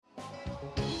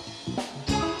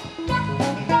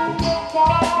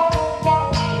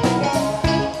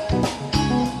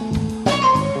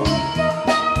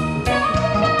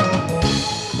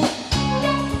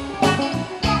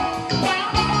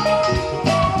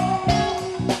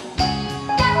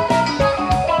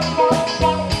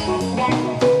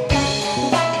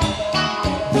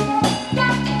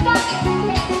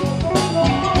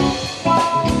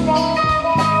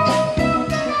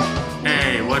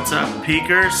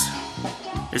Peakers.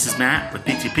 This is Matt with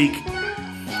Peak2Peak.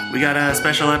 We got a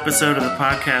special episode of the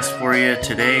podcast for you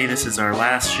today. This is our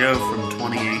last show from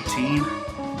 2018.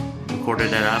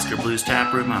 Recorded at Oskar Blues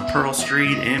Tap Room on Pearl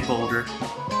Street in Boulder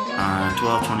on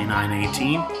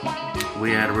 12/29/18.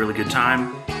 We had a really good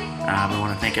time. We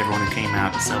want to thank everyone who came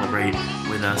out to celebrate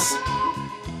with us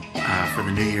for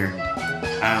the new year.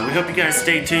 We hope you guys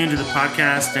stay tuned to the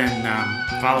podcast and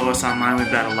follow us online.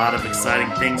 We've got a lot of exciting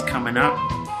things coming up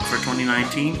for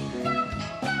 2019.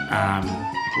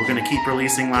 We're going to keep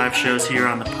releasing live shows here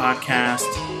on the podcast.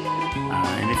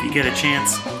 And if you get a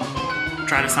chance,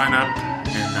 try to sign up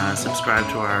and subscribe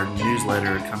to our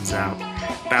newsletter. It comes out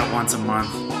about once a month.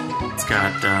 It's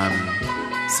got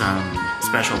some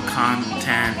special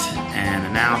content and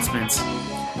announcements.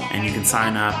 And you can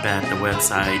sign up at the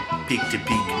website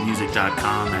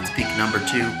Peak2PeakMusic.com. That's peak number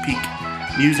 2,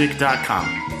 peakmusic.com.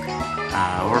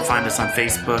 Or find us on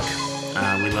Facebook.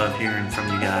 We love hearing from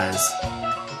you guys.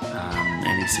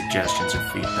 Any suggestions or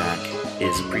feedback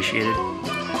is appreciated.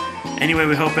 Anyway,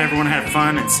 we hope everyone had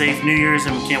fun and safe New Year's,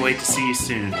 and we can't wait to see you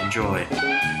soon. Enjoy.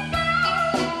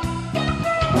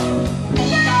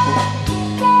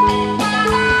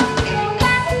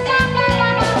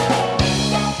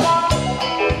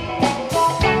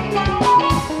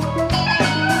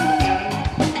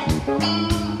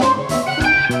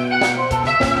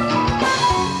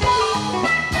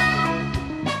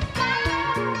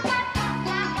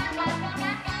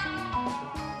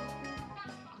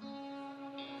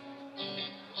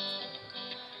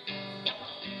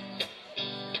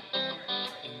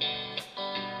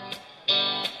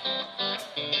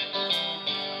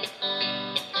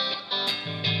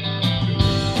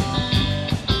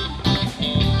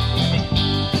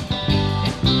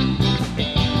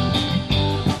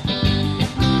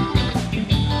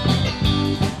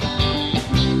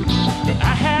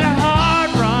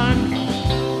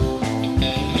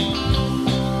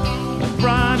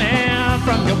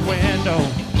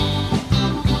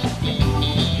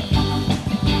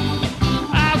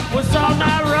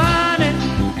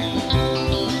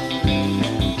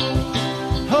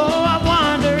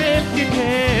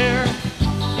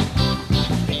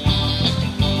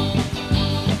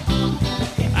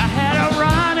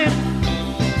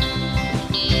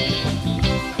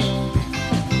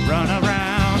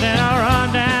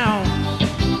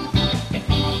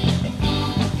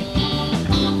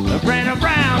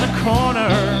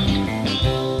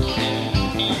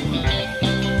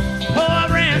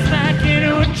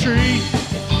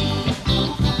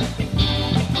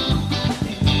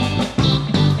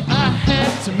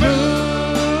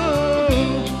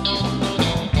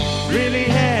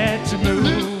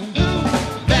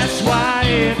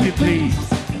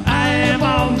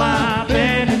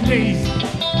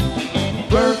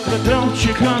 Don't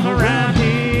you come around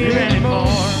here anymore.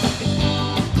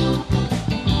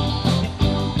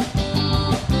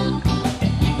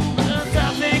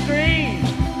 Something green,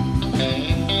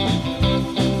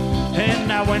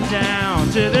 and I went down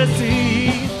to the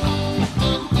sea.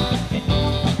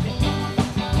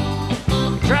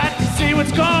 Tried to see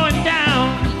what's going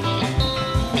down.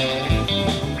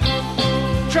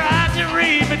 Tried to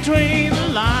read between the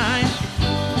lines.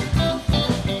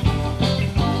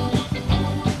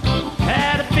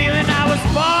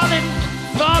 Falling,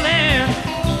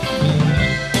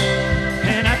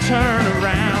 and I turn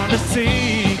around to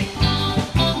see.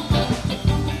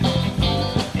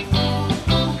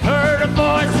 Heard a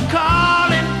voice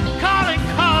calling,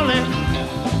 calling.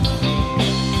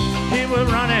 He was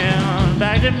running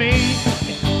back to me.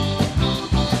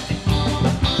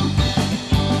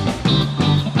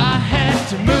 I had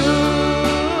to move,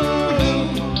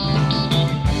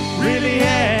 really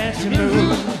had to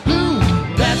move.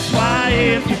 That's why,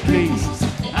 if you please,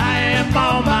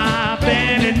 on my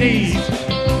bended knees.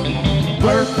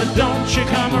 Bertha, don't you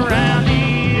come around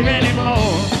here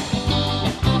anymore.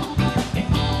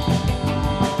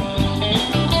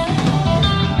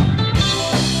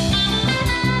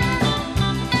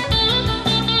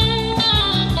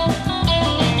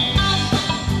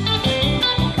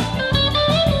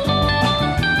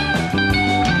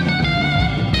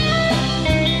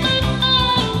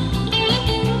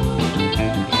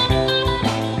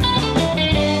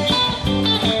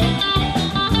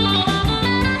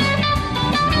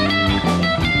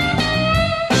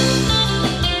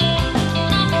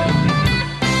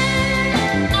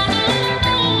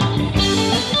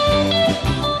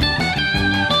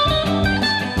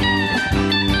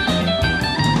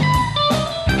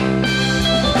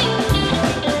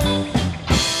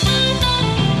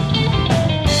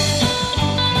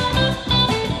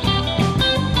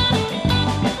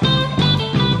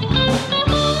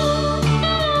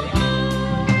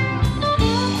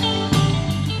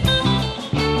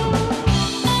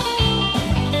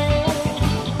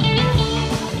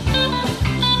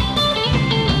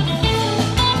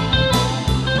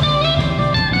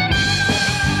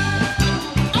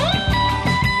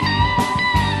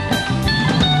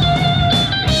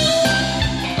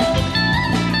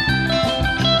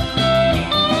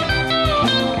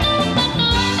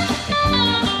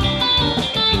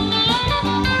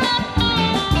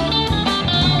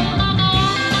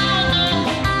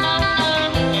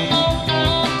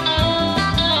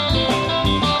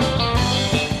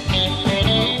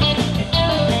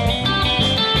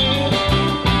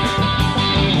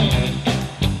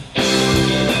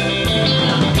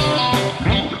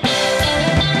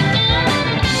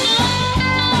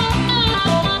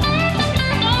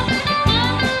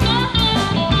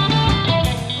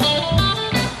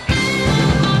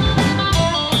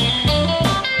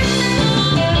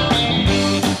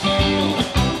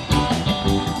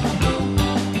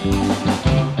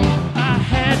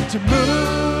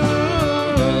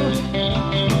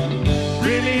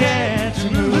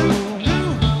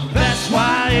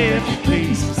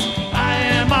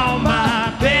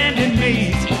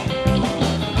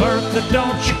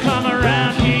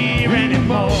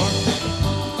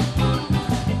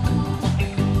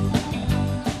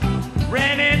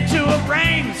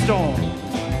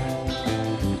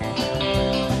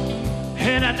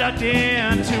 ducked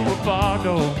into a bar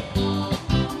door.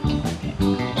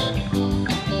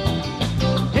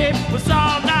 It was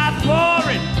all night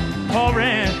pouring,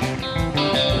 pouring.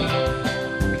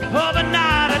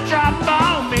 Overnight a drop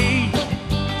on me.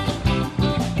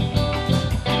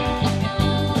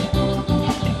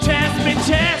 Test me,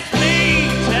 test me,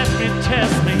 test me,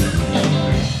 test me.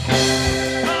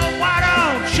 Oh, why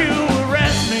don't you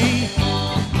arrest me?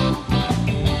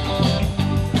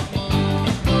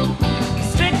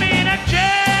 Stick me in a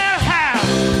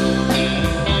jailhouse.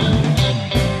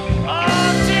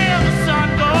 Oh, till the sun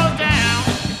goes down.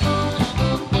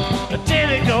 Till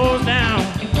it goes down.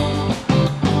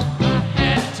 I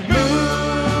had to move.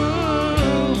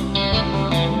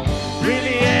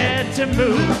 Really had to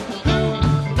move.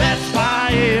 That's why,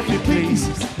 if you please,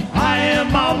 I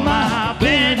am on my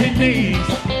bended knees.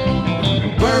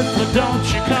 Bertha, don't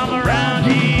you come around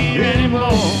here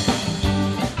anymore.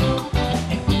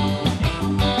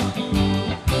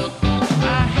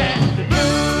 I had to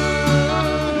move,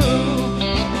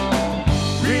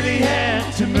 really had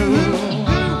to move.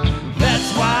 That's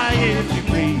why, if you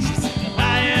please, I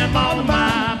am on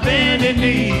my bended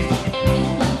knees.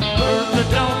 Bertha,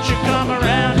 don't you come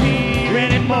around here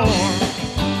anymore.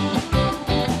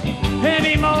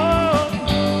 Anymore.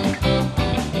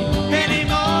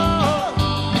 Anymore.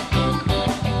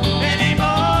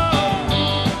 Anymore.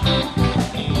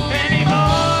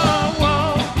 Anymore. Whoa.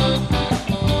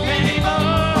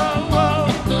 Anymore. Whoa.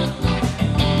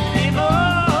 Anymore.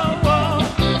 Whoa.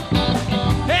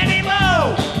 Anymore.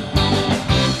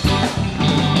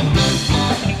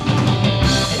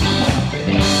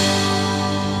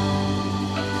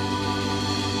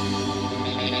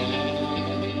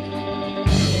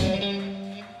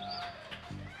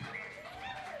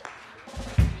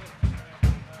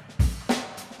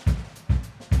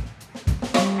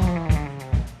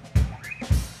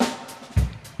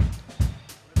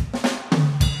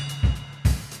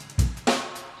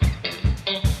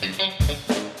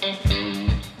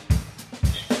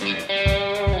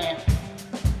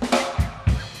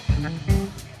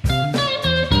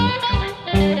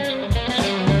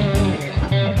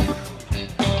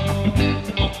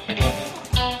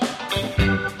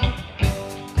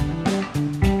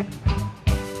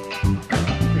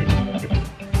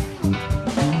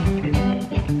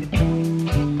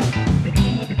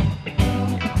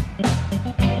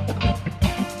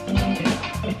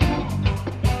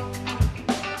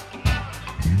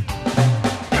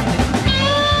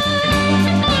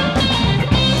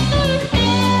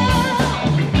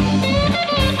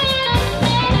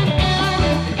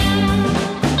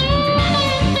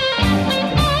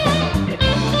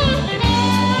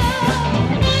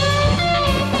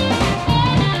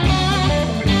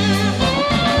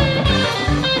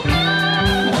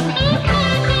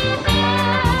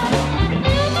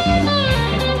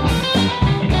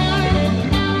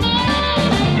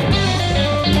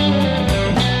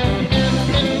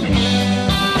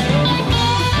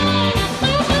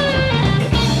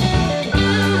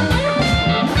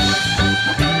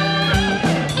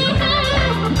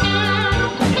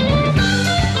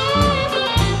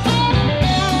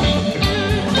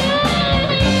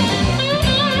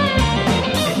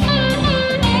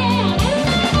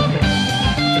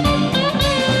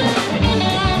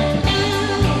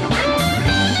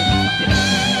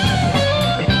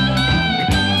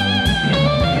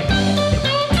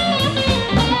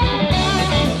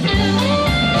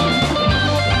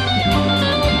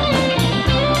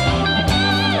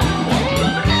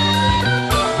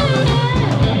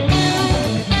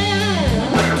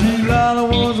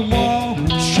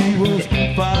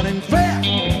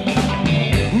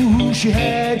 She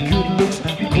had good looks,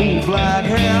 cool black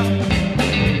hair.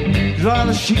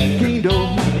 Rather she gained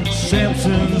on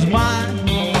Samson's mind.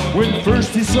 When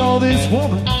first he saw this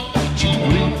woman, she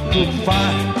looked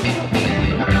fine.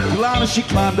 Delilah, she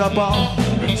climbed up on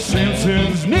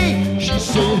Samson's knee. She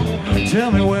said, tell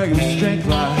me where your strength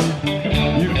lies,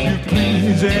 if you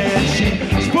please. And she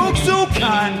spoke so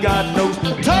kind, God knows,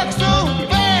 talked so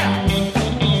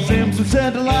fast. Samson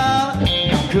said, Delilah,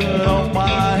 cut off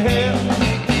my hair.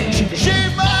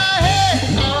 Shave my head,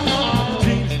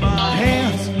 change my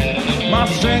hands, my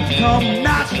strength come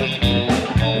natural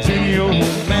to the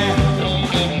old man.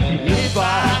 If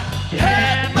I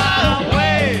had my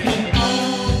way,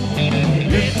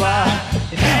 if I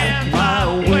had my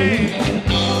way,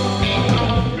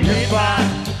 if I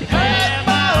had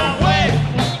my way,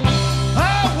 I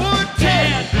would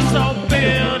tear this old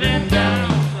building down.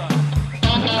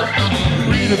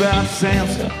 Read about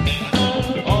Samson,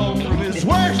 all through his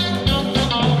worst.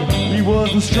 He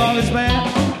was the strongest man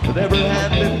that ever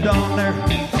had lived on there.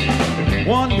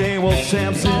 One day while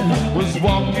Samson was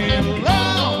walking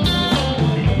along,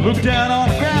 looked down on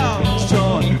the ground and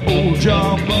saw an old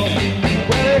John Bull.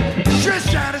 Well, he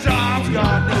stretched out his arms,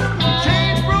 God knows,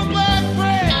 chains broke like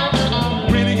bread.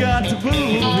 When he got to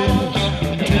moving,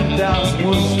 10,000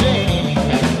 was dead.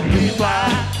 If I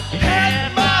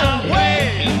had my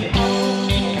way,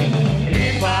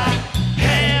 if I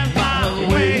had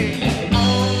my way,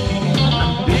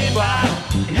 if I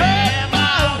had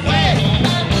my way,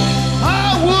 I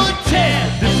would tear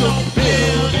this old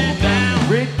building down.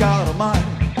 Great God Almighty.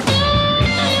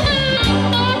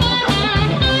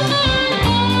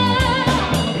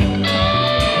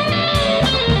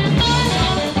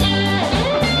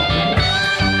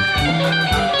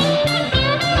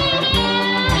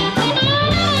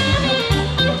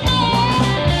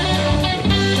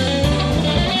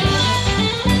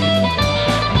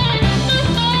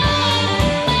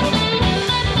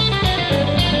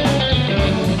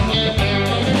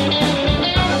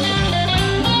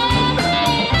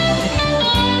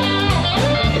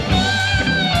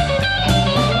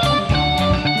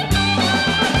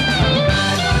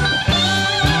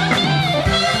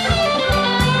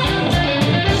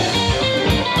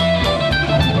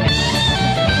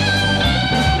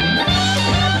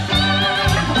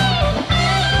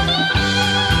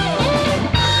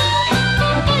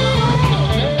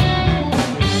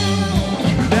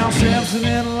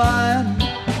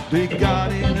 They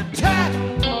got in a attack.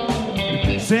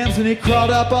 Samson, he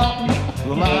crawled up on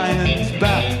the lion's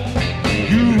back.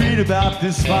 You read about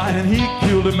this lion, he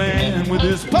killed a man with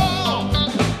his paw.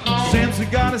 Samson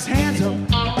got his hands up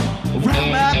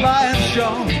around that lion's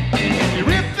jaw. He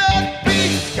ripped that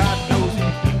beast, God knows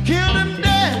he killed him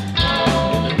dead.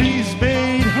 And the beast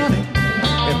made honey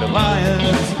in the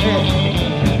lion's head.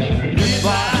 If I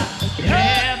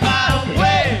had my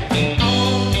way,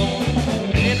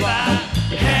 if I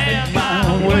had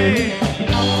my way,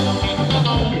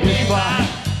 if I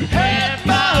had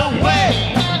my way,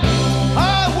 I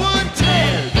would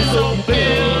tear this old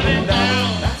building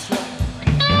down. That's right.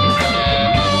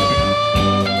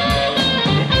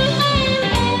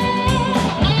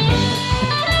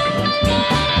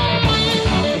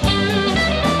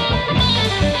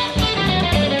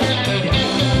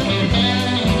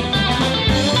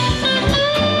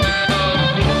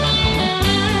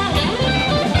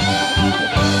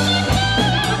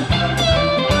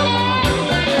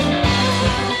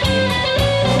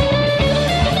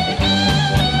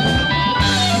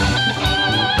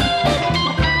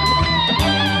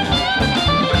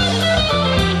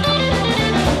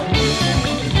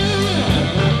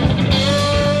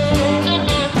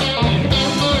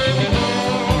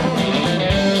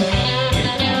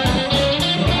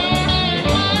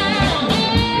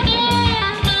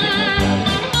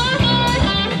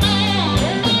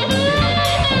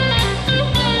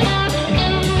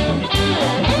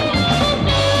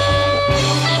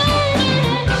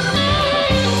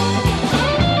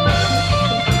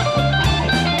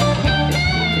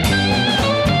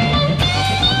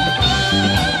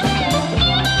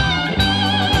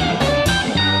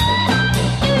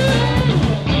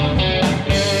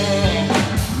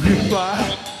 If I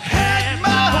had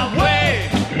my way,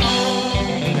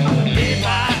 if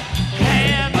I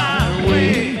had my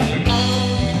way,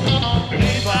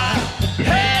 if I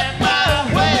had my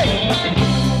way,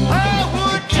 I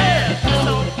would tear this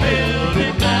old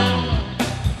building down.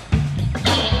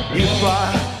 If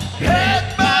I had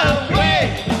my way,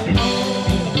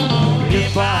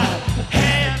 if I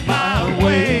had my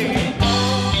way,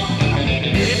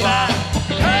 if I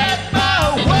had my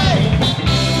way,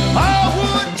 I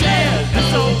would tear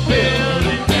this old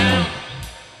building down.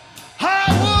 I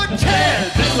would tear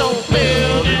this old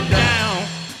building down.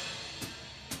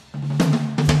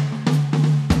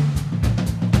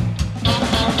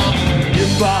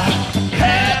 If I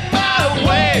had my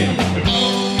way,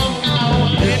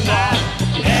 if I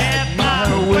had my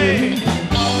way,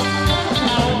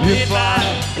 if I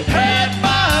had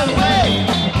my way,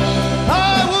 I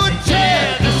would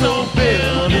tear this old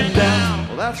building down.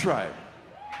 Well, that's right.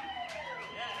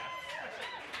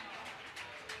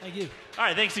 Thank you. All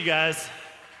right, thanks, you guys.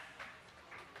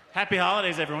 Happy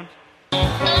holidays, everyone. It's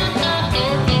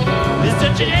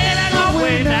such an end on my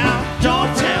way now.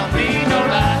 Don't tell me no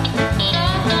lie.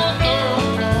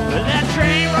 But that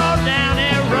train rolled down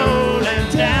and rolling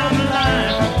down the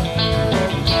line.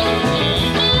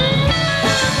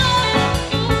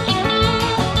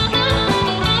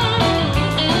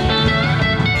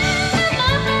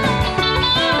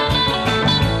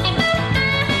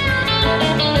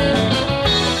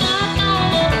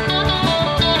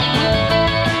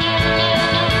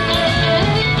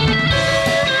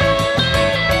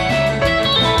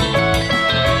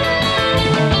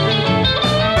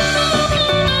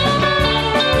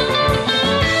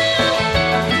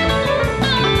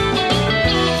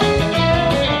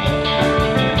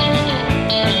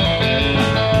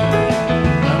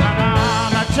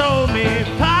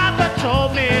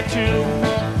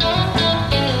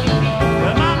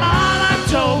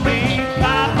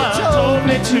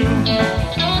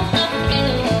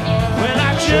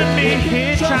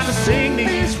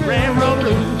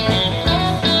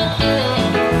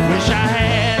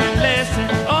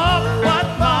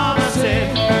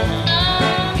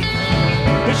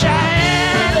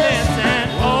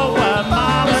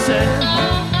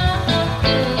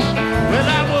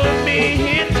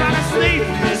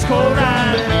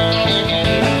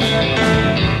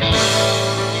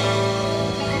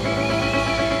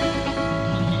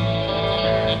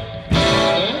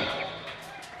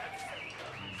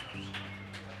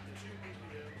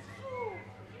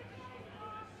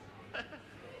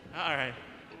 All right.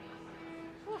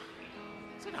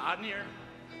 Is it hot in here?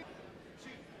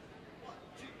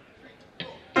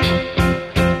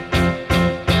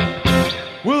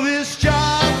 Well, this job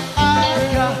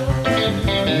I got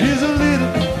is a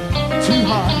little too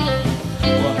hot.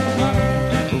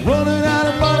 Running out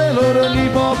of money, Lord, I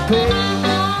need more pay.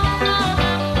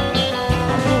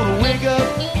 I'm gonna wake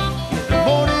up in the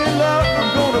morning, Lord, I'm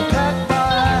gonna pack my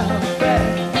bag.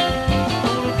 I'm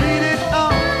gonna beat it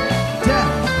on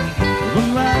down the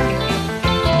line.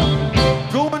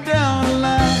 Going down the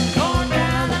line. Going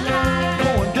down the line.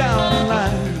 Going down the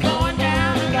line. Going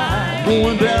down the line.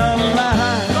 Going down the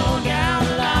line.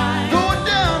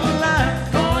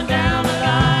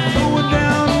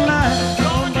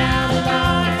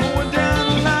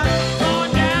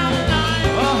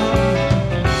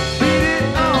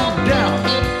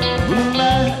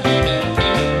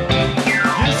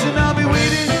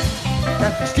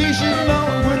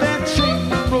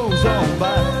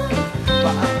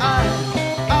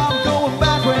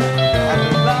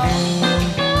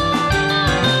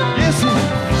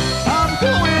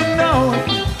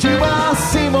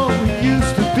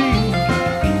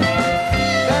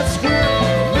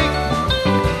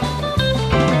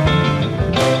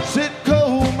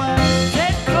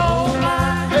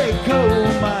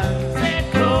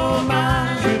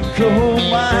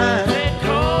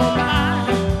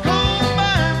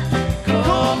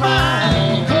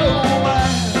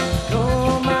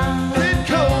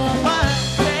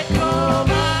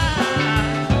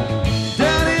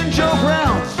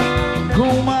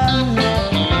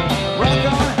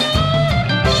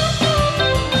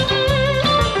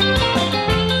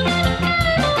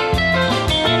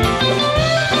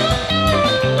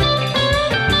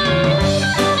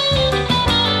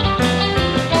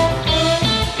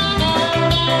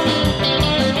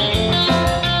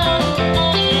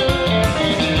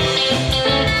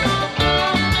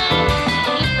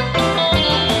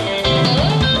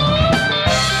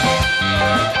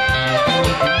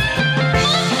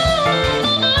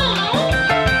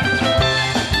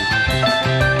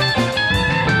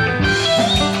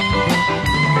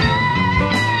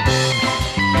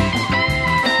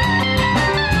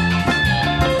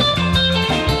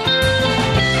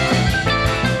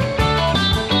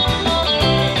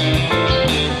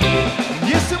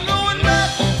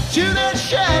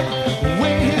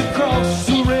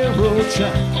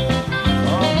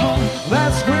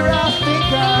 That's where I think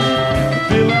I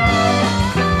belong.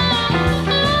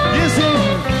 You see,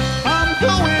 I'm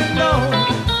going on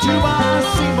to my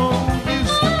Seymour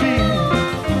used to be.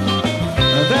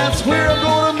 That's where I'm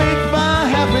gonna make my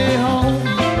happy home.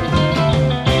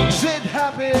 Said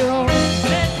happy home.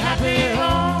 Said happy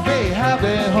home. Hey,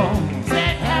 happy home.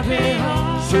 Said happy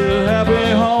home. Said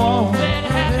happy home. Said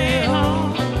happy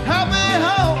home. Happy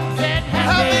home. Said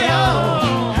happy home.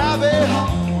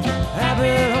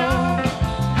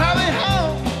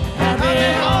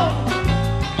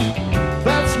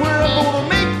 That's where I'm gonna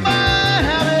make my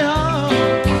happy home.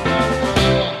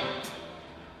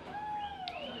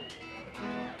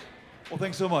 Well,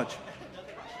 thanks so much.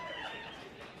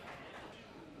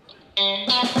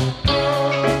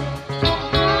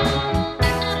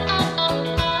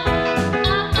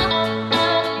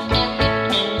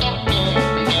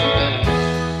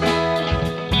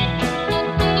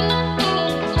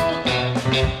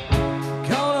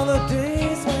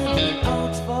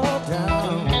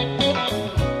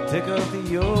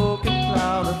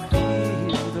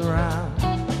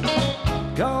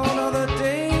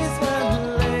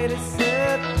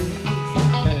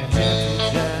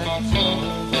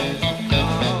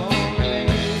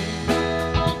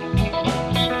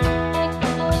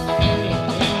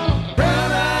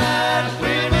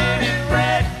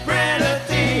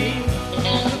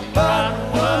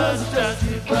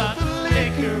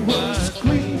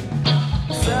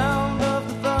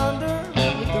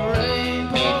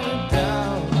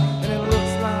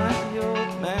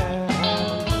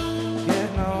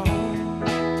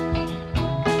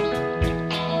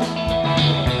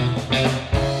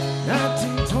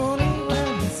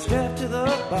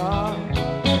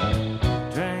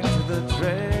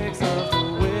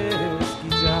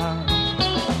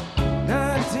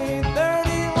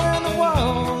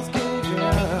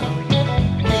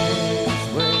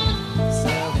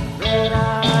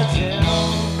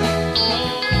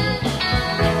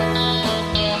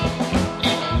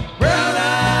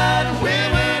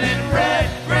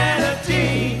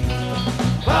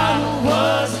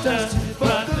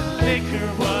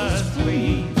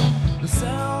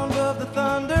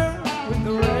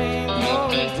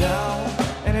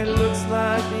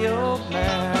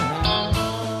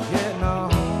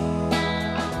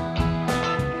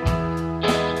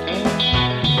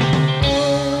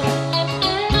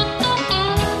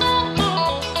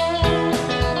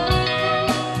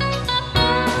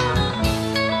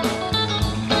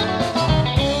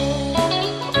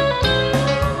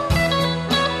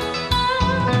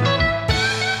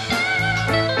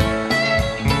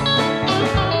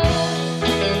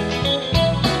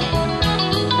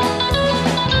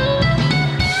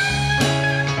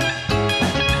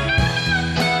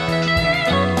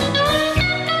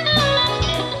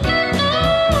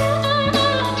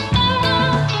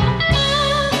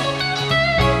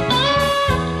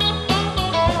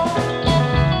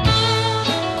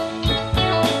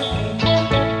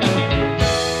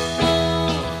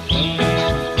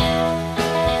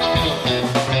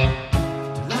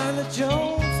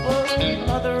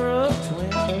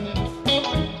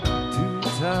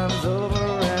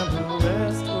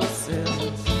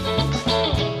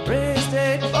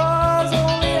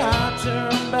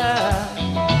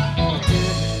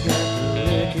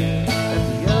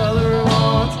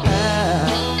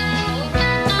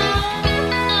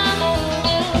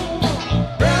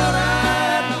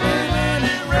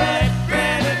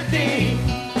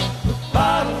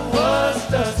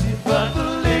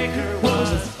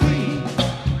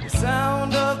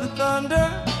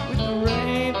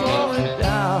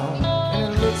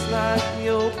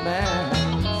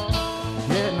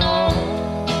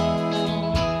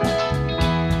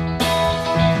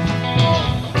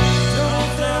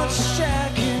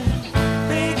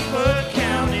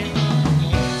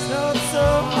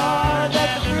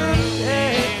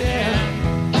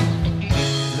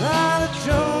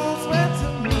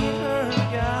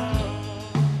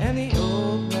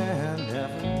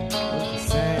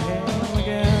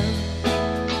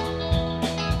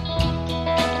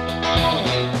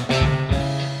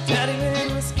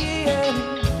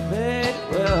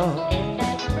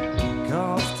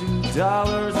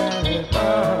 dollars and it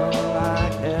burned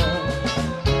like hell.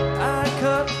 I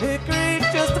cut hickory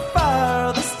just to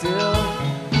fire the still.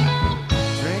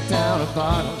 Drink down a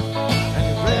bottle and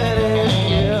you're ready to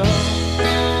kill.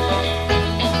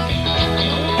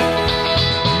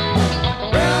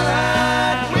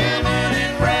 Brown-eyed women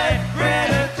in red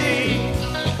grenadine.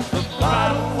 The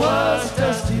bottle was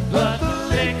dusty but the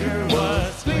liquor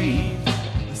was clean.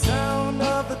 The sound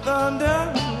of the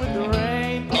thunder with the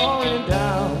rain pouring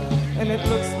down, and it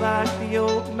looks like the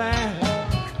old man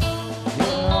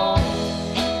getting on.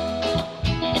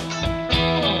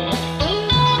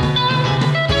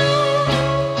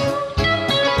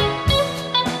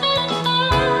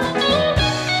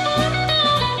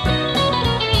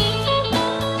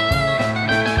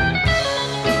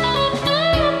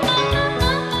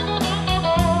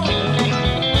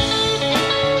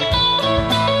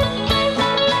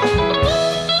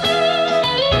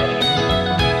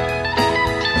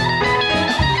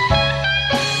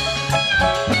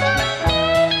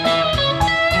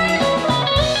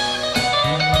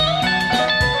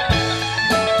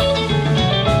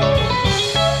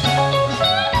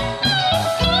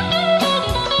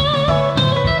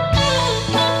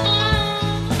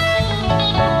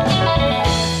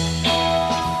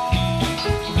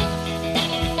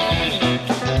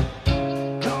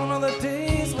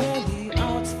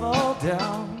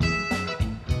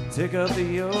 Take up the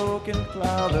yoke and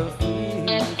plow the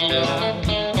field down.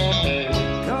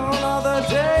 Gone are the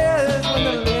days when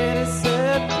the lady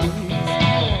said please.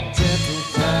 Gentle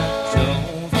Jack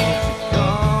Jones, won't you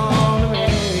come to me?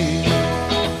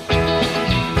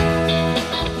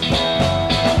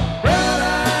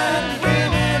 Brown-eyed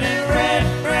women in red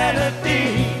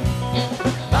grenadine.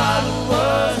 The bottle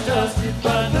was dusty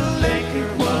but the liquor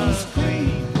was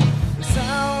clean. The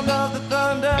sound of the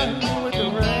thunder with the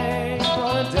rain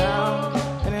down,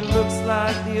 and it looks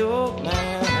like the old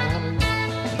man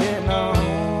getting on.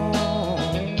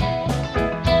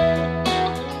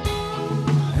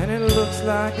 And it looks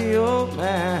like the old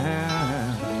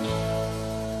man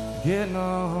getting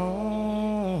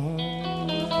on.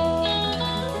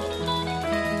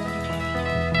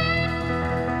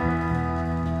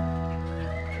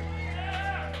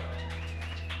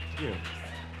 Yeah.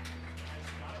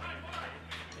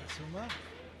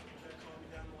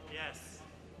 Yes.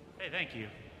 Hey, thank you.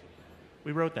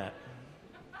 We wrote that.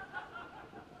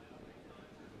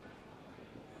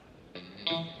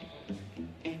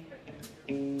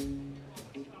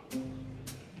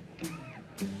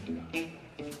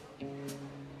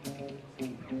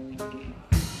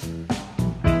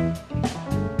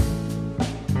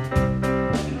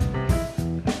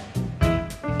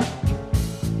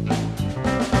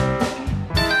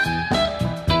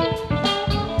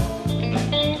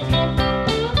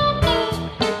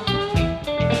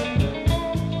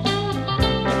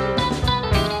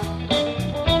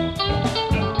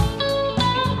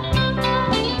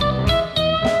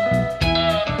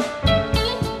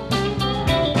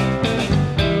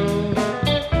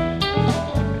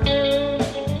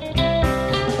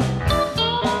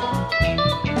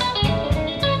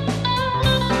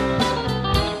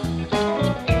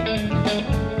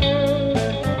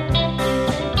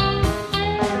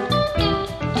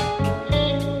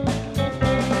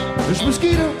 There's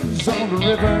mosquitoes on the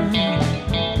river,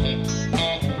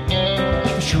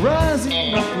 fish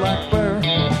rising up like birds.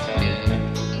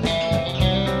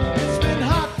 It's been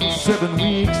hot for 7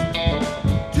 weeks.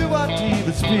 Do I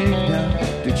even speak now?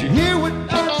 Did you hear what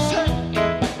I said?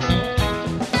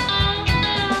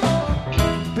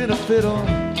 Been a fiddle,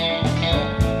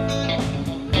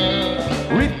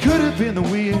 or it could have been the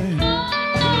wind.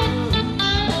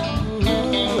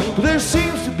 But there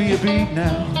seems to be a beat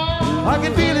now. I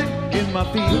can feel it in my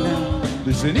feet now.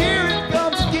 Listen, here it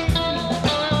comes again.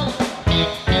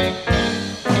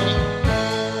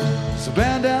 So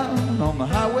bound down on the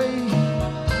highway,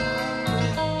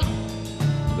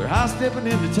 they're high-stepping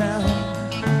into town.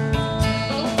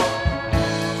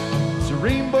 It's a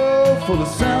rainbow full of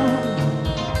sound.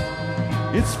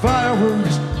 It's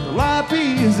fireworks, the light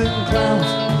bees and clowns.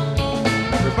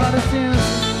 Everybody's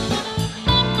dancing.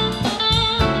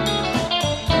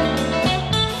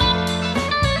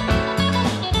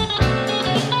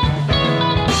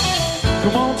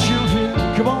 Come on,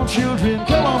 children, come on, children,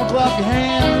 come on, clap your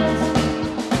hands.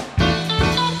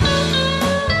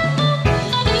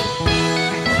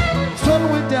 Sun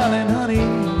went down in honey,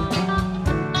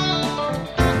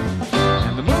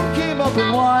 and the moon came up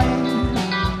in wine,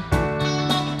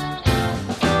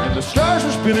 and the stars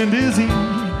were spinning dizzy.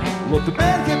 Look, the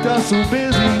band kept us so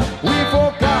busy, we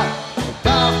forgot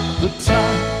about the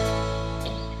time.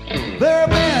 They're a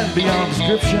band beyond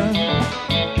description.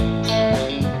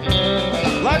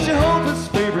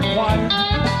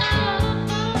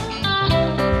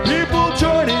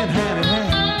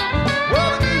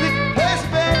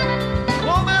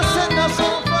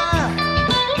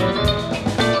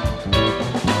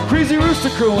 crazy rooster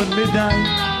crowing midnight.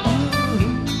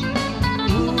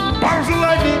 Bars of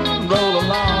lightning roll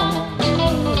along.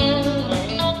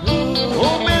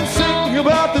 Old men sing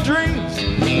about the dreams.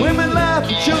 Women laugh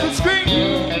and children scream.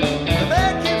 The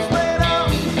band keeps playing on.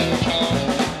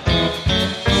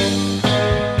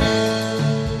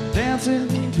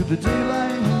 Dancing to the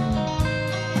daylight.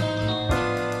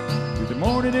 Through the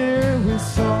morning air with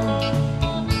song.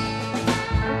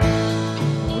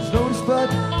 No one's noticed but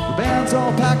the band's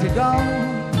all packed and gone.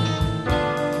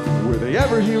 Will they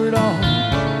ever hear it all?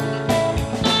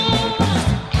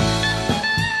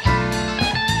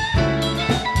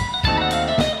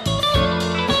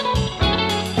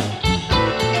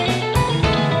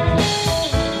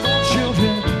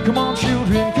 Come on,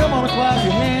 children, come on and clap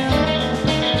your hands.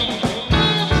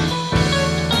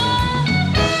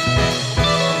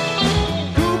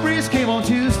 Cool breeze came on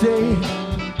Tuesday,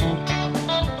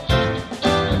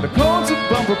 and the cones of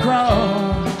bumper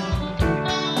crowd.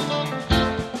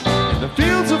 And the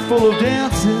fields are full of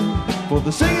dancing, for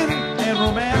the singing and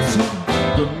romancing.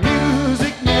 The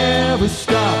music never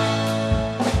stops.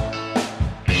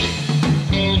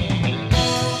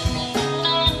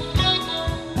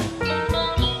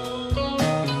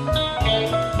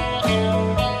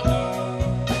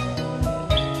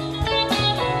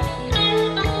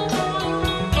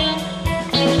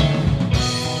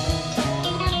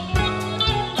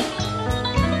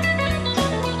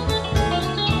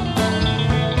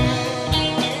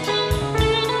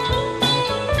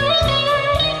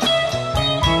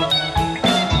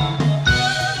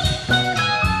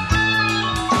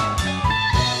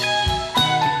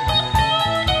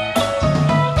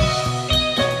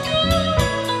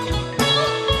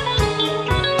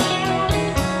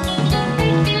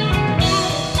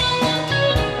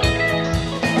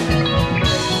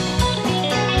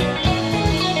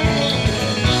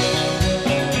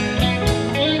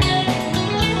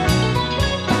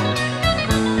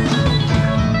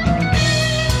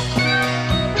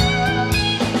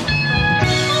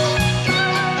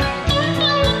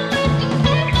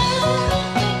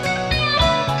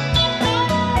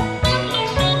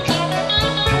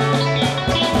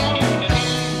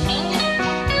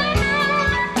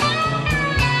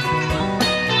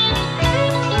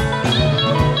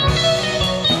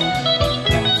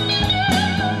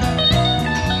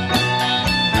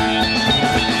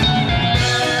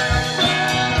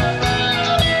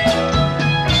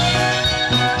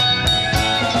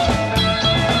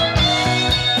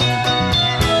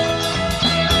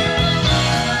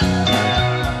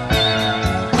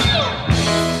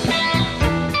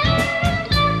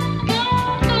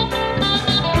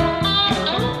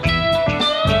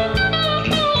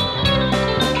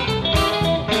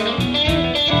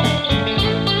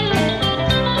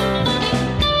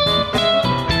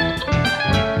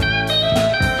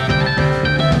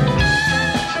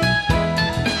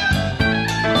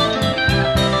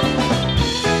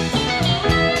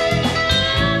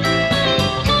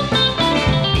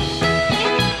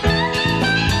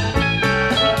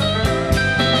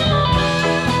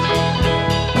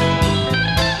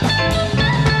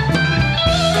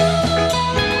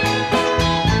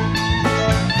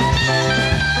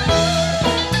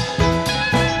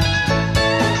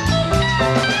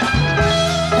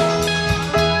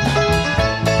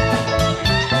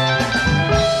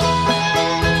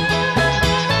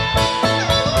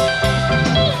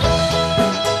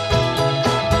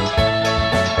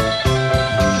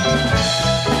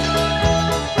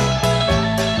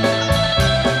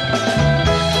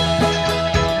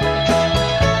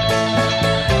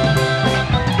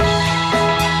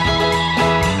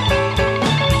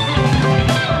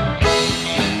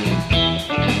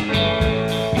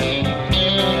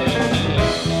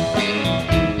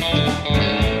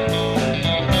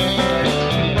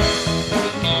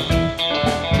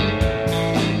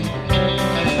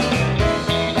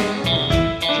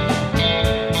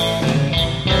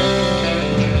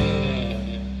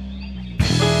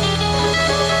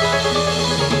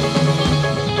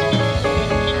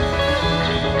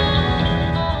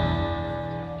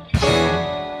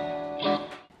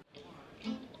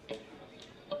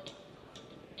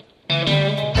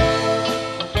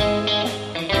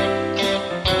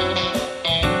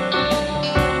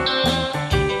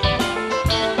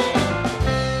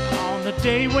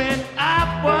 day when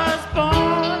I was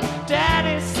born,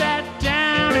 Daddy sat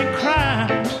down and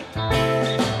cried.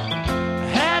 I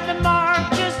had the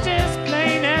mark just as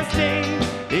plain as day,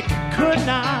 it could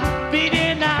not be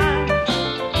denied.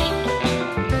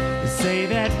 They say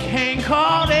that king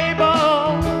called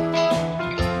Abel,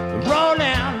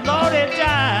 rolling loaded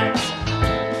dice,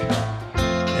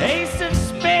 ace of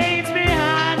spades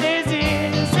behind his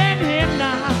ears, and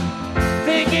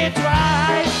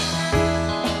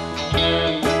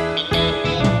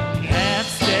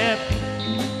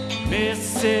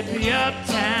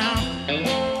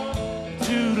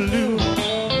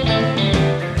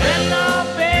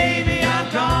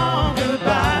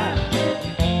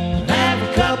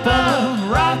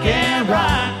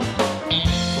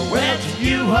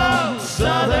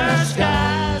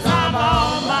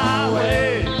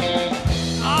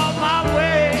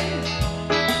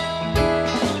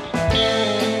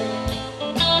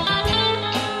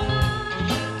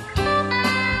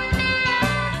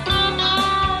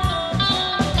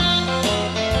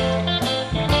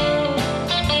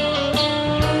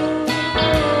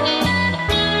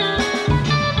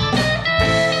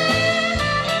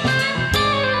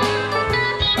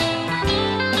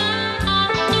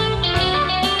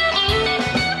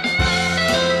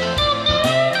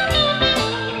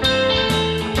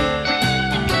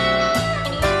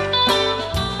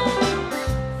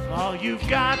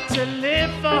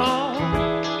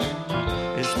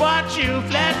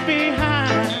you've left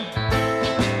behind.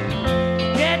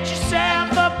 Get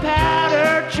yourself a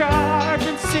powder charge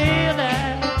and seal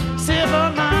that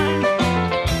silver mine.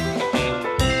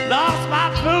 Lost my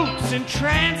boots in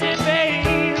transit,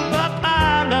 babe, a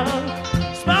pile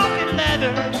of smoking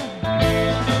leather.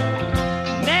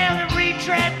 Nail the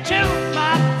retread to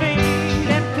my feet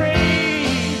and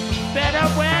pray better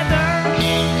weather.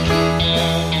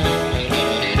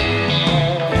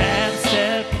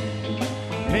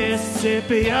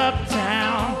 Mississippi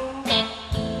uptown,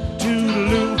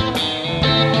 toodaloo.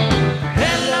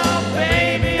 Hello,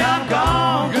 baby, I'm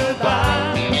gone,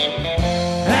 goodbye.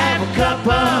 Have a cup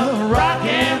of rock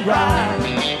and rye.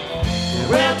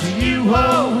 Well, to you,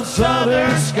 oh,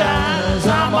 southern skies,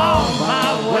 I'm on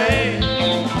my way,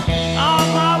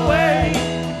 on my way.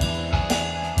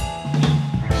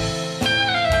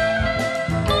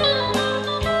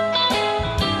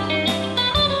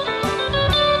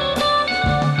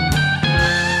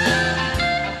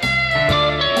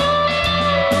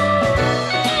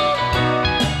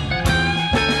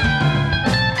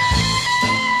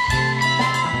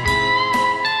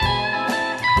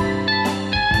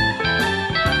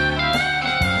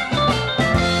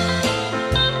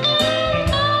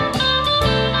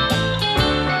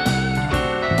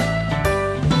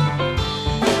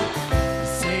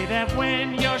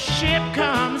 Ship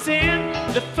comes in,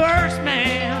 the first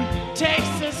man takes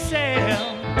the sail,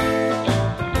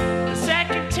 the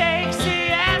second takes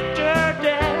the after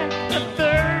deck, the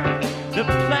third the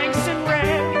planks and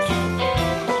rails.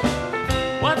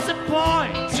 What's the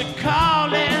point to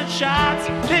calling shots?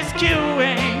 This cue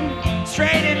ain't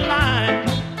straight in line.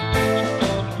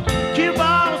 Cue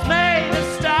balls made of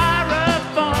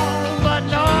styrofoam, but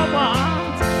no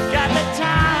one's got the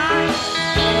time.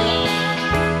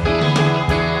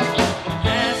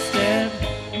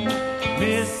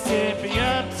 Mississippi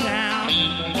uptown,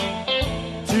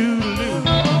 toodaloo.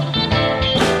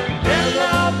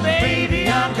 Hello, baby,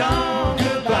 I'm gone,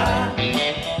 goodbye.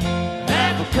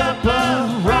 Have a cup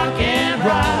of rock and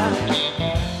rye.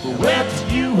 Well, to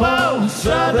you, oh,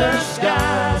 southern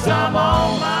skies, I'm on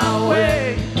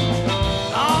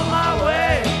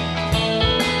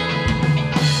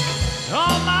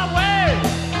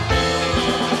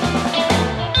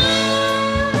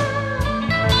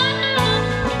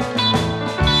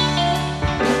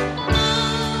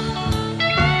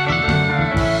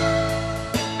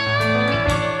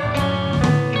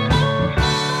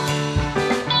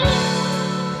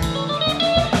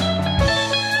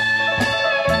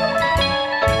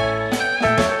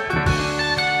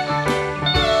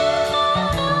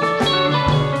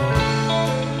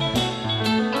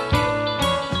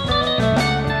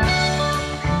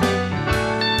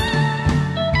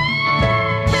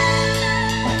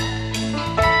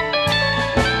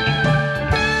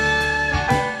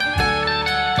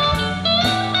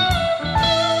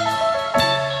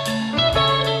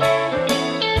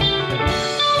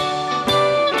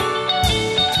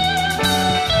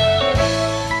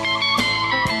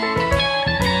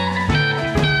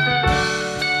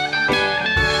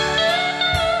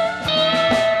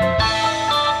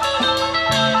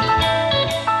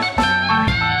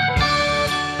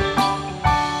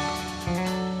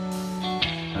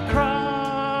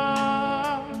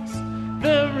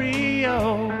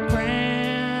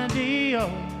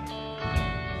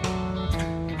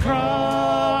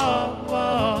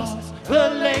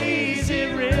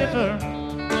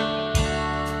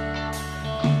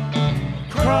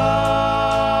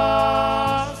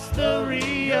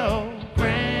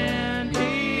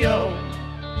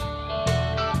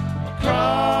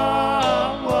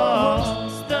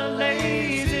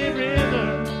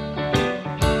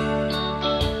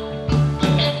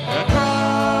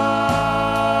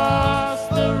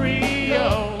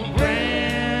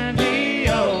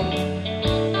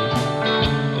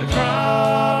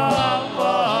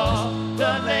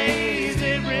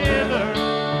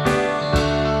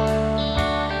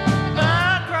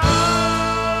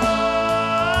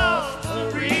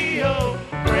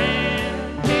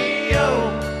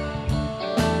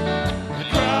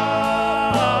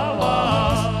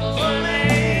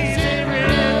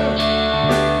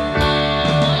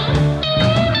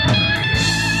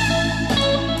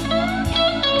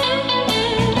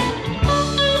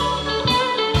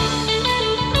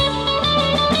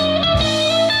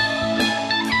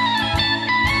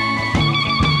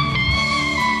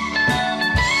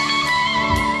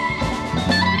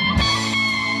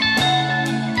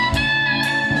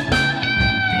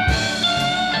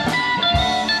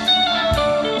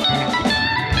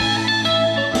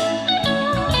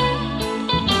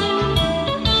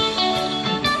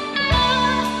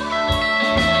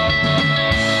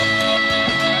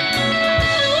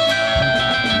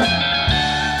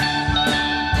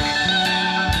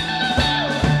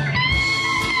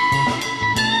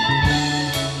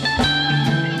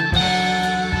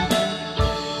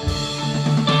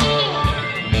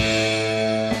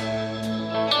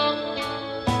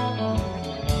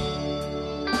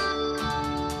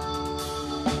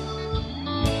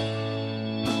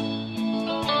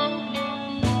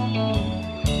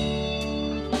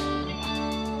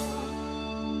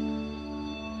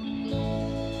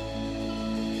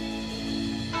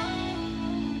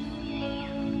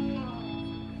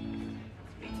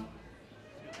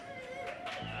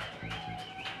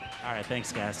All right,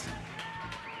 thanks, guys.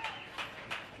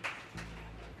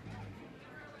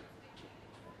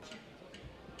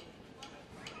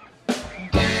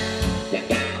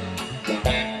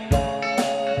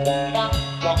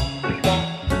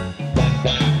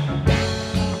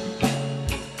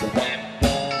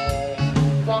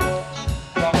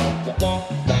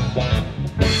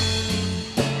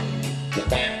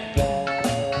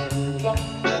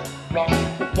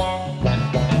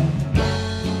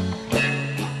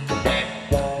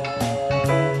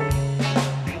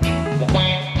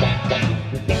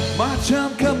 My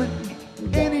time coming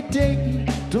any day.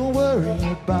 Don't worry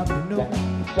about me, no.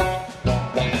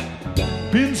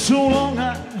 Been so long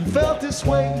I felt this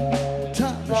way.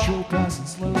 Time to sure passing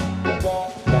slow.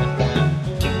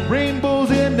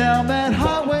 Rainbows in down that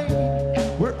highway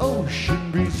where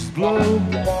ocean breezes blow.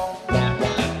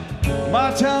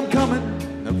 My time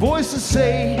coming, the voices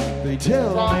say, they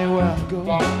tell me where I go.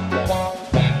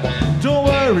 Don't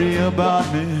worry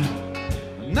about me.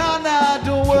 Nah, nah,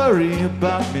 don't worry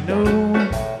about me, no.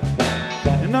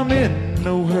 And I'm in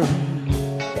no hurry.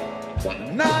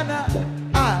 Nah, nah,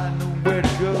 I know where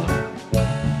to go.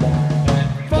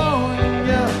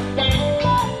 California,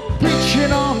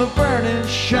 preaching on the burning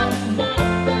shore.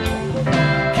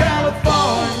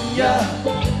 California,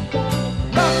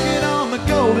 knocking on the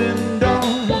golden door.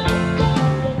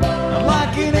 I'm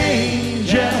like an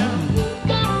angel,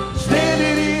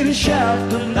 standing in a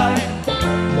shaft of light.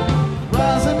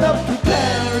 Rising up to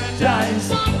paradise.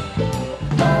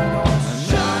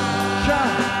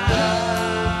 Shine.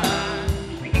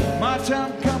 My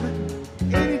time coming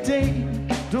any day.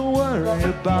 Don't worry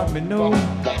about me, no.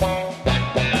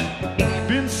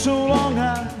 Been so long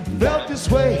I felt this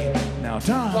way. Now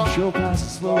time sure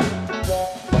passes slow.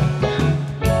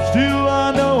 Still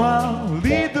I know I'll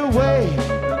lead the way.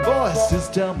 The voices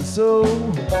tell me so.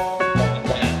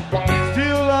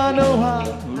 Still I know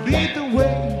I'll lead the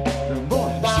way.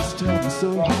 Tell me so.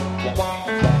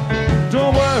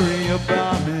 Don't worry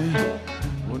about me.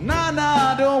 Well, nah,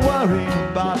 nah, don't worry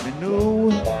about me,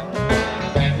 no.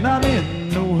 And I'm in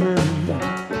no hurry.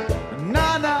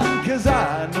 Nah, nah, cause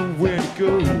I know where to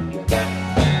go.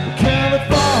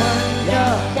 California,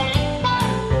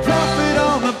 prophet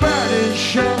on the burning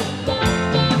shore.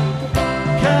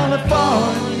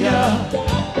 California,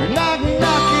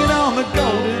 knocking on the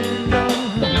golden door.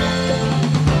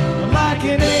 Like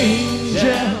an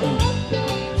angel,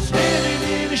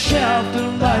 shaft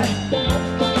of light,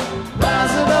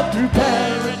 rising up through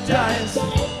paradise.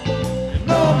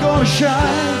 No, I'm gonna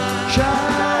shine,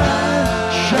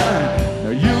 shine, shine. Now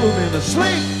you've been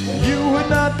asleep, you would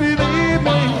not believe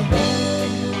me.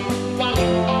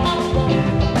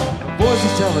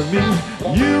 Voices telling me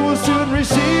you will soon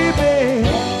receive me.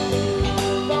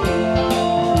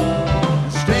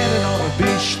 Standing on the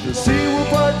beach, the sea will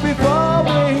part before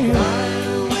me.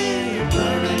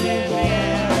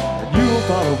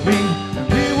 Follow me, and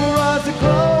we will rise to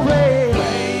glory.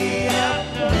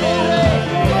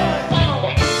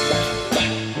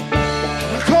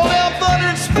 Call out thunder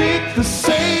and speak the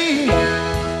same.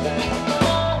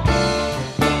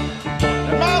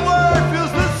 And my word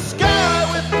fills the sky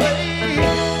with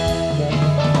flame.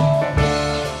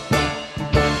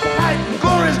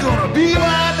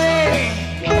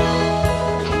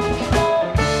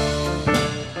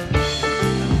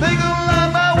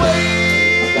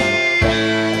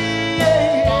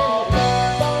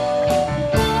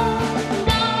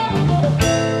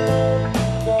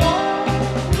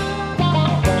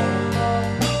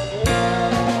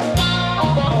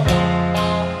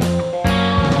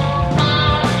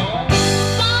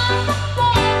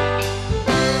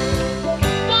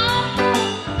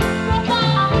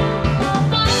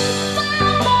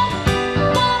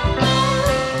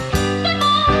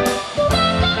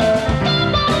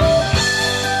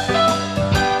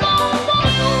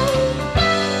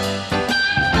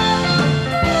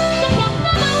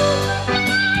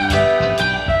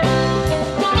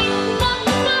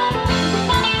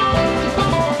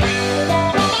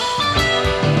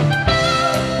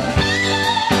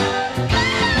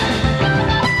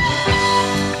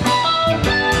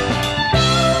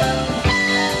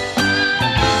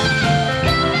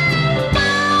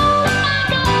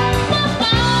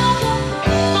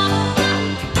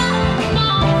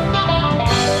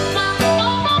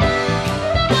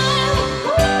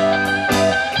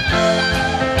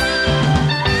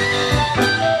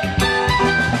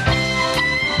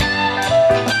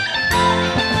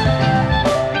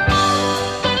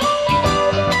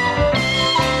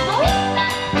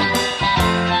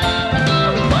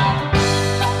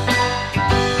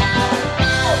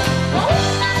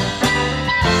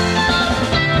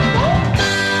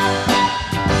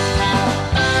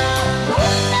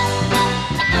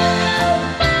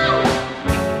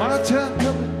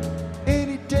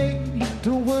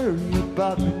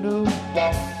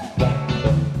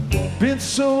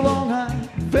 long I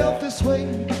felt this way,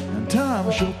 and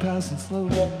time sure passing slow.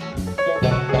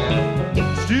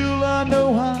 Still I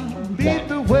know I lead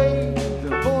the way,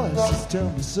 the voices tell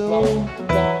me so.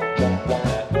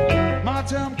 My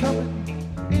time coming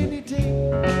any day,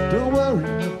 don't worry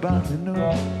about me, no.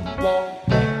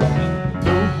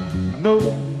 No,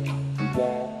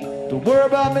 don't worry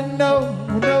about me, no,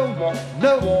 no, no,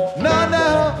 no, no,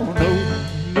 no, no.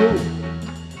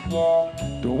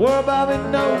 Don't worry about me,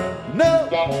 no, no,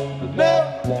 no, no,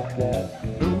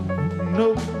 no.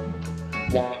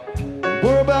 Don't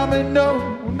worry about me, no,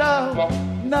 no,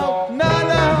 no, no, no,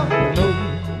 no,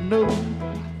 no.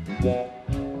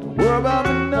 Don't worry about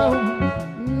me, no,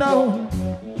 no, no.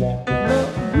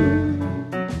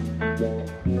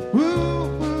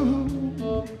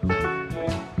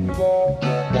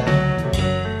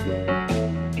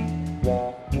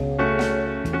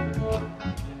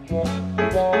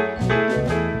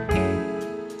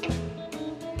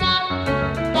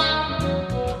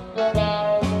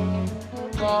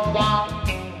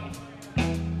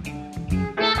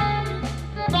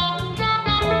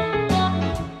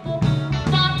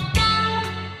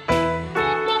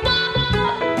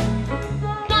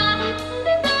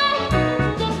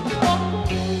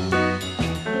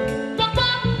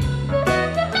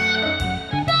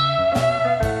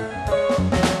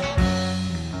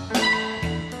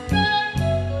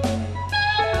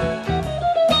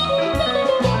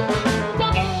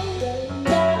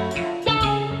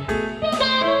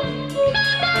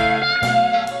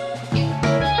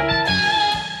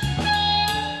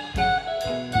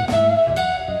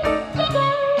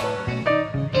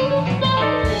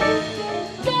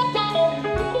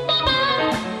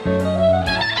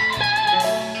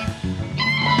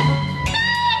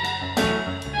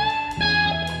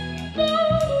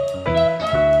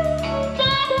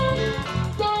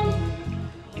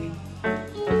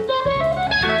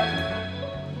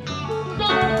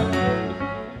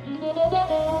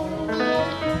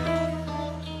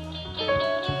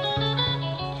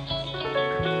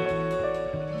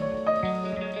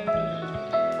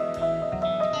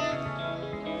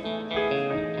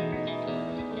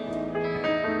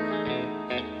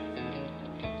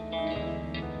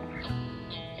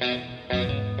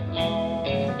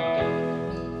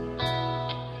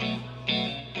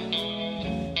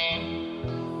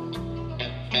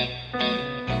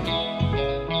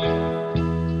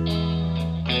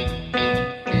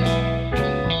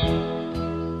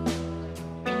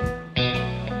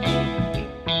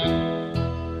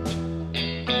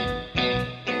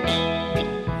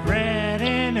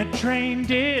 Train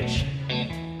ditch,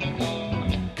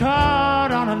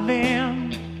 caught on a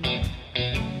limb.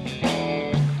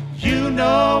 You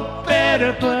know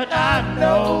better, but I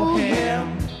know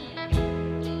him.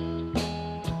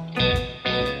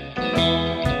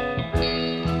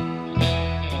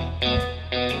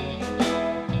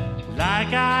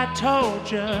 Like I told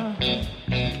you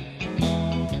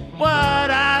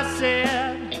what I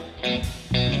said,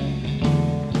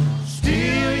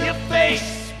 steal your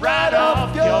face right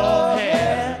off your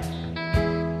head.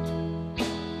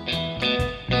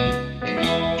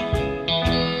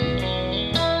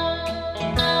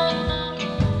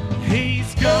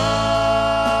 He's gone,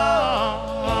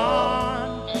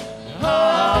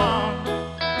 gone.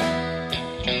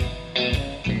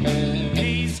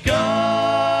 He's gone,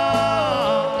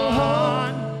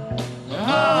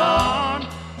 gone.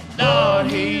 Lord,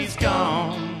 he's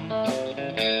gone.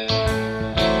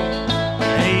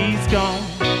 He's gone.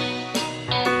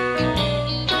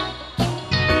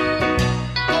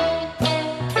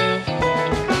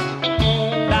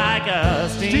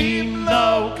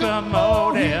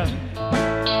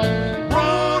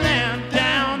 Rolling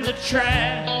down the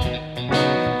track.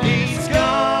 He's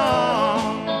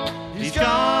gone, he's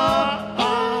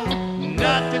gone.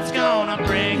 Nothing's gonna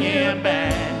bring him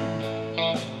back.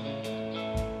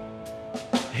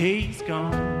 He's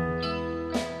gone.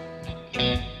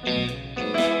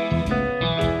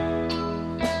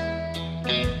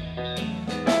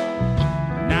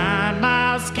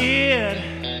 Skid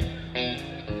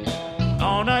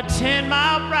on a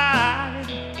 10-mile ride,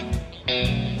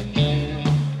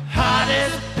 hot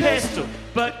as a pistol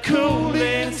but cool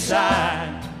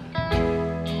inside.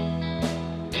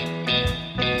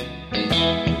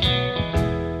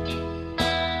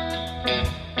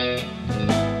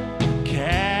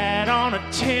 Cat on a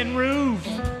tin roof,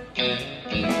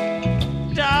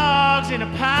 dogs in a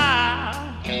pile,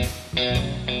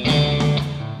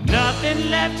 nothing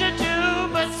left to do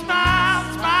but smile,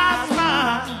 smile,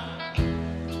 smile.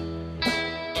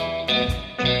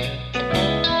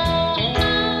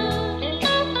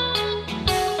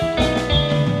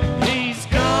 He's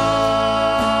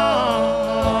gone.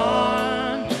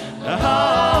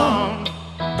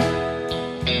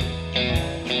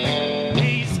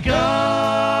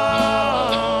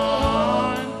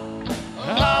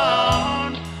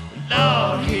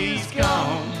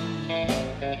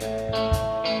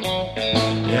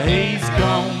 Yeah, he's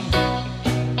gone.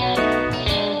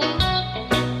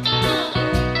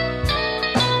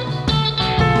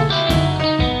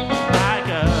 Like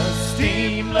a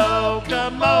steam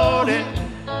locomotive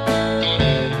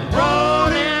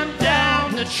rolling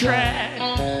down the track.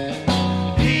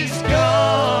 He's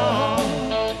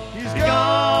gone. He's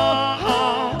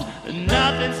gone.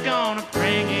 Nothing's gonna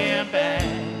bring him back.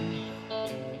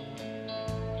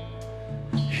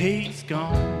 He's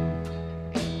gone.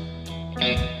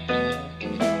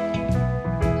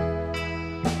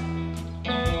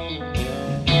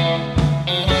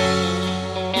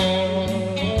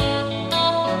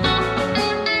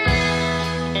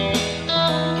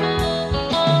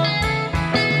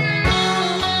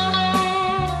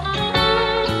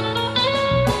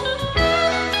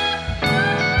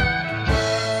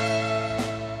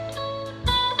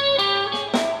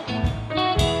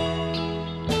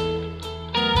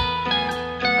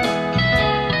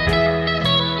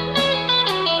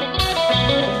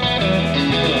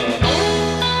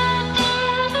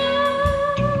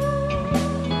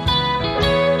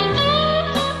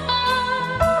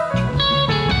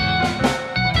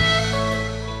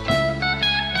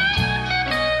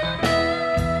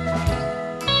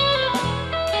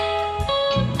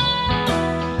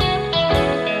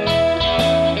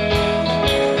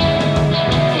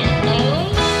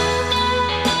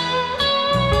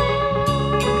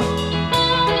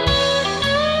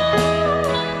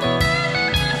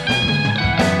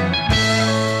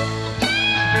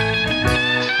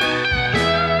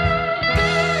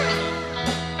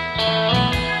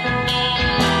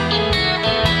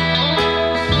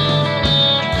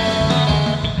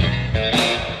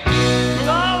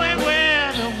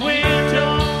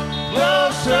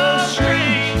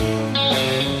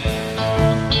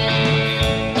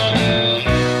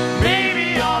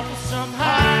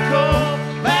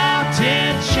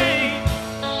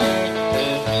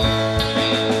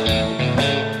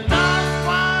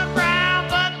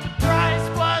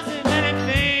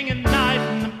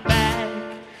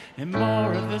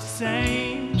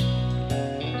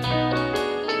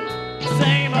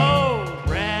 Same old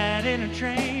rat in a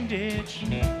train ditch,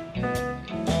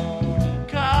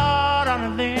 caught on a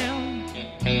limb.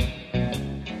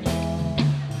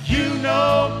 You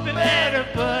know better,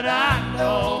 but I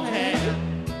know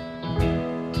him.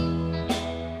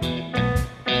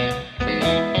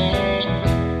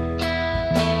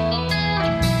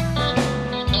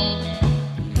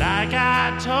 Like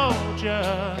I told you,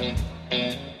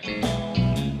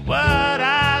 what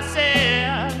I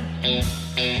said,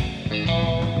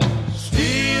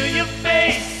 steal your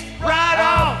face right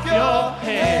off your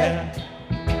head.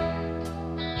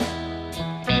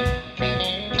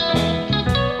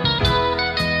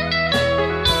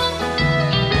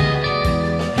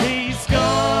 He's gone.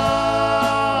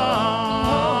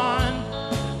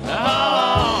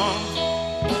 Oh.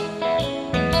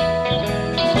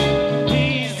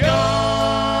 He's gone.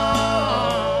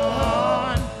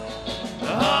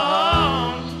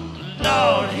 Oh,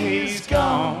 Lord, he's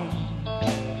gone.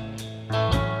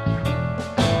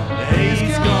 He's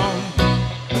gone.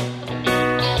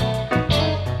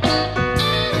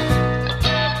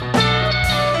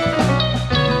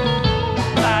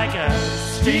 Like a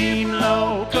steam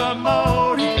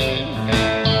locomotive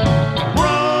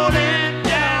rolling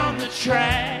down the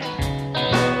track.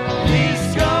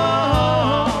 He's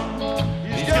gone.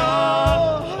 He's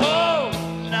gone. Oh,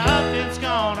 nothing's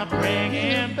gonna bring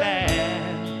him back.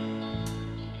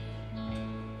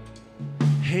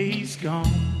 He's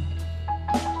gone.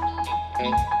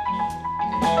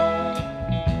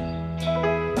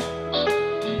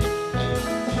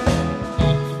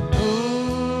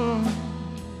 Ooh,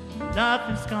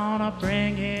 nothing's gonna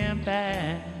bring him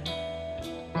back.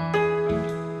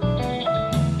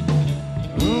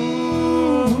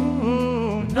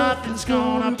 Ooh, nothing's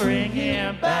gonna bring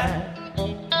him back.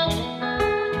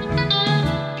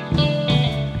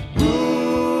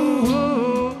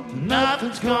 Ooh,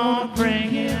 nothing's gonna bring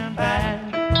him back.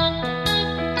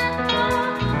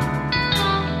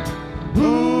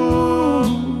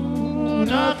 Ooh,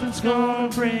 nothing's gonna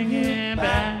bring him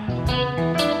back.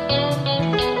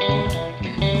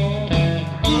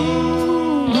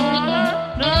 Ooh,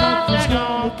 nothing's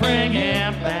gonna bring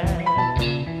him back.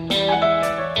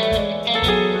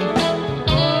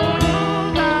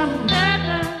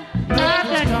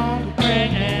 Nothing's gonna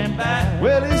bring him back.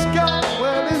 Well, he's gone,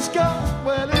 well, he's gone,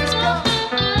 well, he's gone.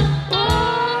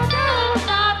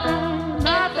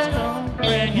 Nothing's gonna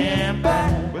bring him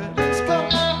back. Well, he's gone,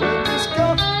 well, he's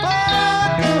gone. Oh,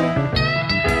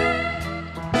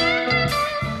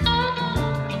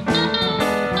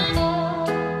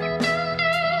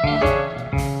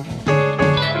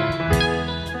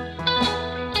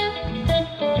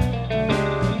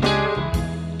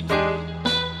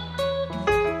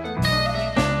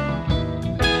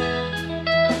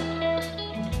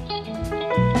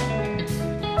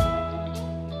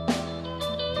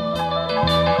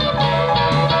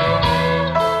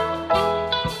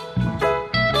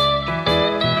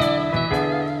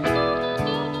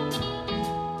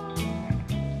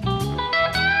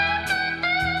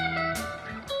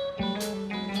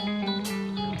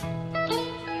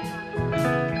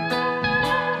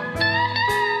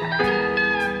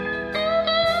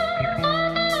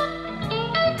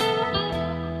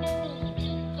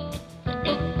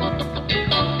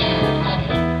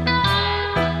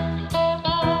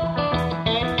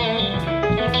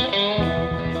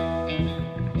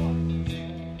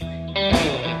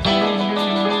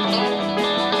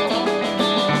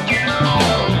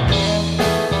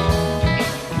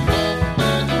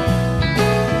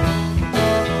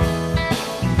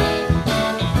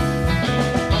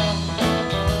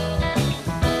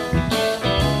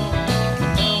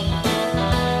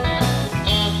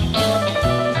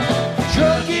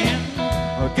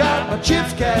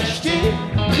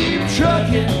 keep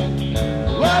trucking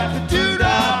like the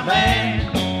doodah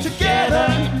man. Together,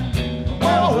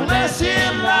 more or less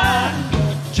in line.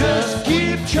 Just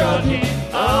keep trucking.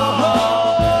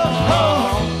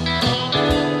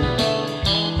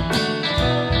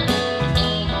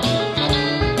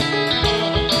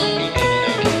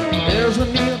 There's a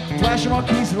neon flashing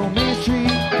marquees on Main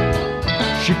Street.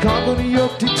 Chicago, New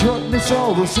York, Detroit, and it's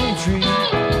all the same street.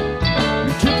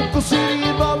 Your typical city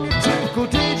involved your typical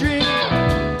daydream.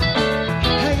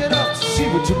 Hanging out to see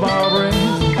what tomorrow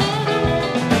brings.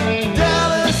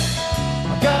 Dallas,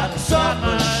 I got the slot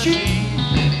machine.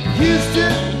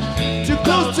 Houston, too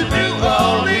close to New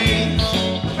Orleans.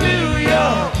 New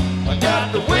York, I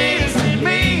got the ways and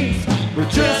means, but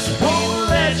just won't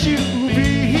let you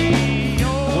be.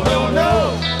 Oh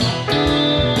no.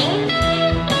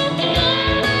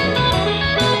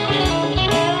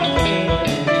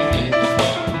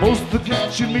 Most of the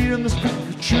guys you meet in the street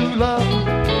are true love.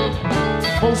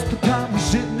 Most of the time you're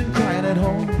sitting and crying at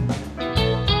home.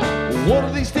 One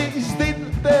of these days they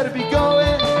better be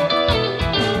going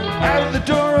out of the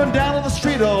door and down on the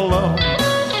street all alone.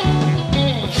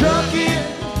 Trucking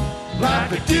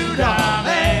like a doodah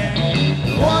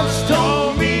man once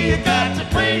told me you got to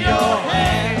play your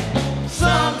hand.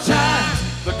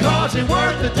 Sometimes the cause ain't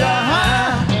worth the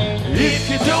dime if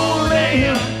you don't lay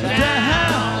him down.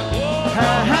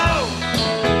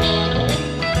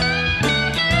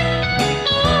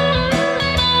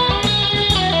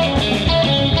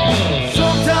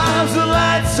 Sometimes the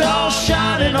lights all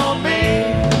shining on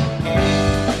me.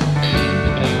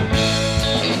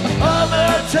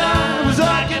 Other times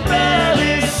I can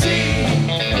barely see.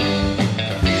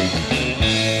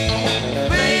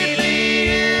 Lately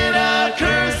it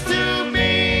occurs to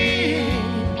me.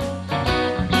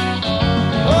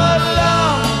 A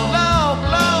long, long,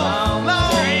 long,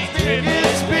 long trip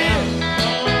it's been.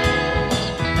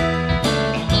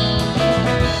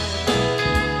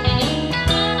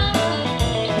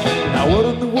 Now what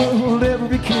in the world ever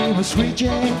became a sweet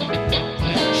Jane?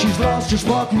 She's lost her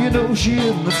spark, you know she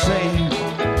isn't the same.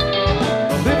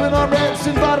 Living on rats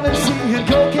and vitamin C and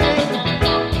cocaine.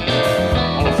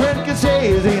 All a friend can say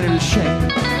is ain't it a shame.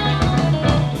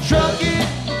 Trucking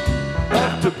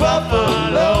back to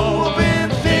Buffalo. I've been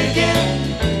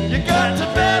thinking you got to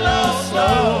mellow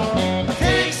slow. It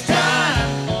takes time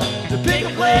to pick a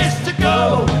place to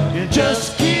go. You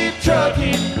just keep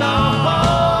trucking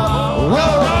long. Row,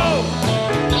 row.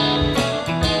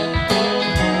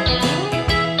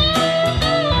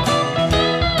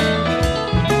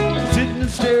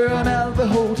 Staring out of the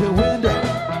hotel window.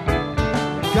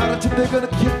 Got a tip they're gonna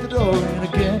kick the door in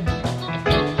again.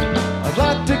 I'd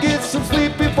like to get some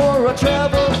sleep before I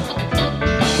travel,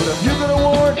 but if you're gonna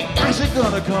warn, is it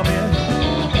gonna come in?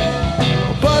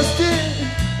 Busted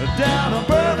down on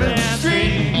Bourbon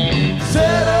Street,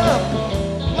 set up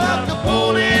like a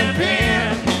bowling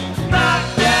pin.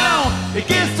 Knocked down, it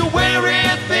gets to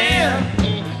wearing thin.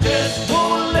 Just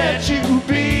won't let you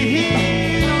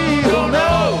be. Oh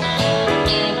no.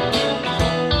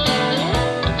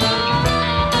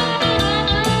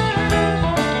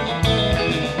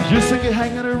 You're sick of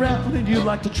hanging around and you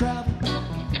like to travel.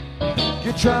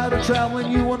 You're tired of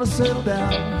traveling, you want to settle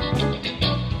down.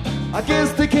 I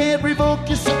guess they can't revoke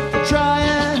yourself for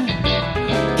trying.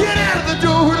 Get out of the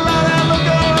door, lie down, look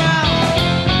around.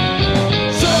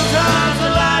 Sometimes the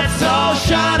lights all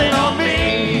shining on me.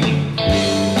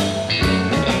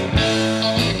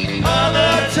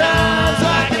 Other times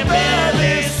I can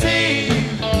barely see.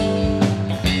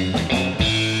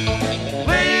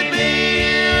 Lately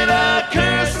it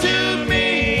occurs to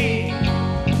me.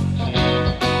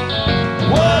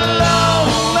 What a long,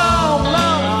 long,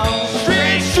 long,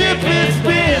 strange trip it's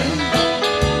been.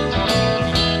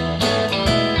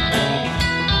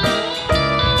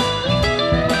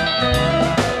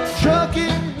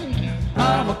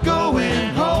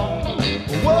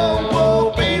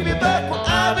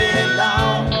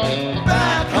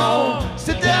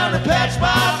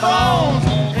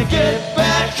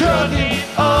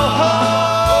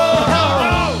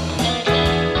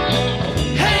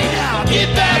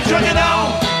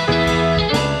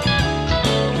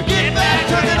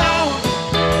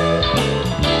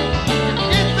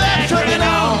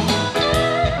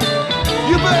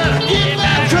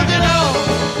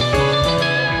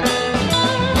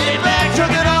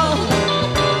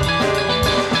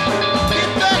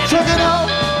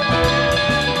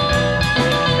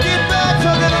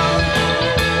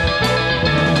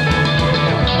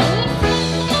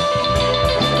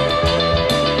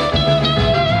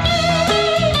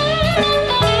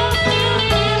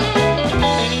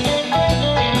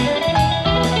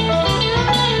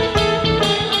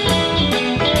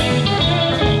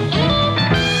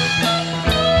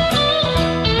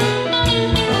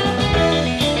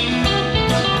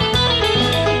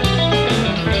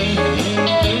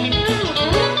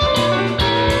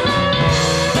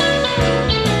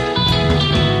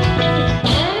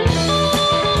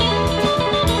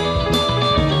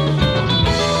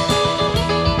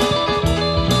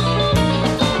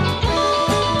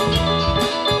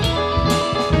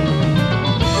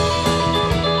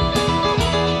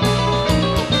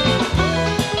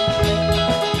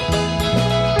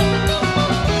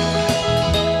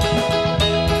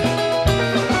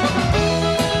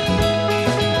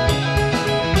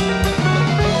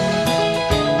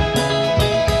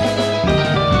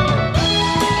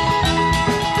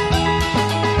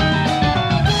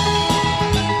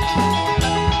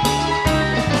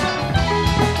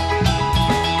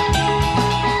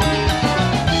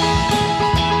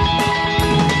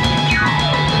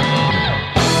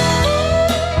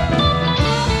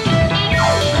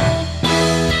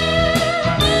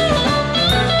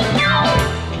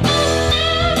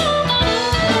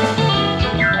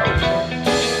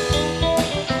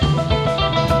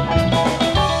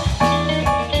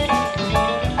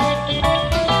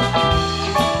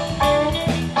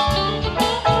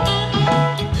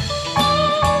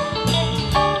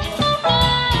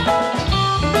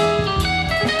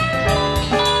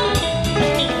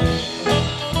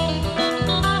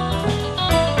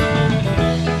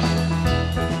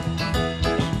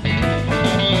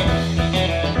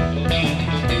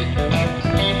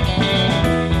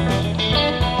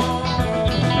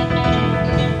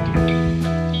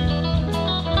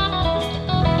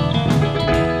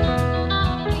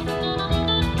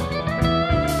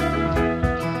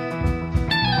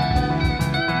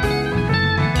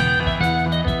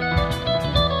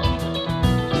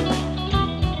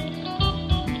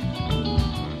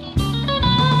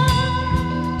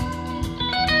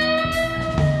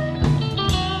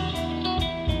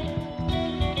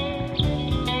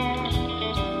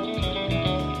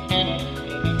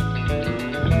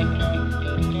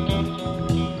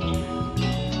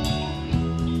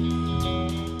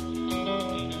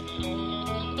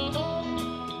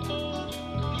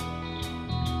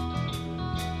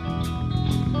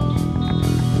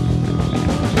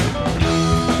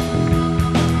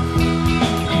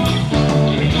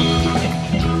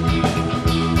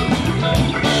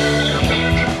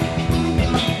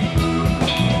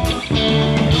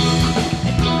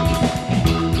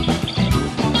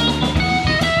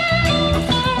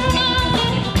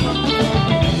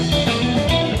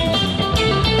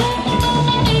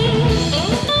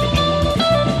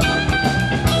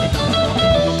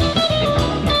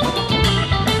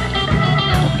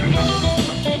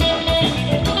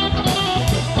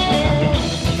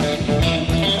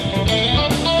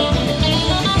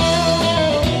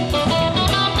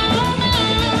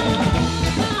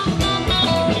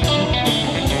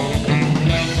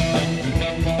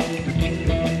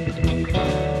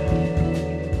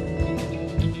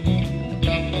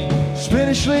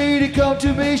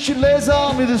 to me, she lays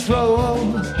on me this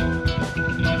rose.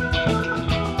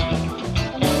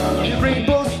 The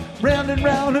rainbows round and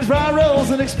round as fire rolls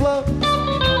and explodes.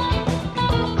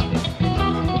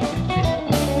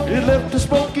 It left a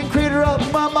smoking crater up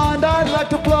in my mind, I'd like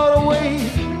to blow it away.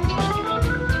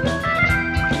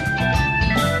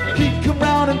 He'd come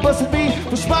round and busted me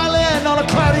for smiling on a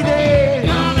cloudy day.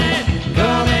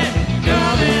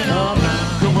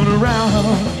 Coming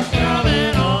around.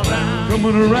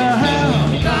 Coming around. Coming around. Coming around.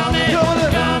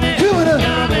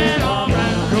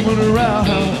 Coming around.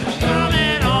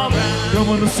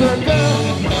 Coming a circle.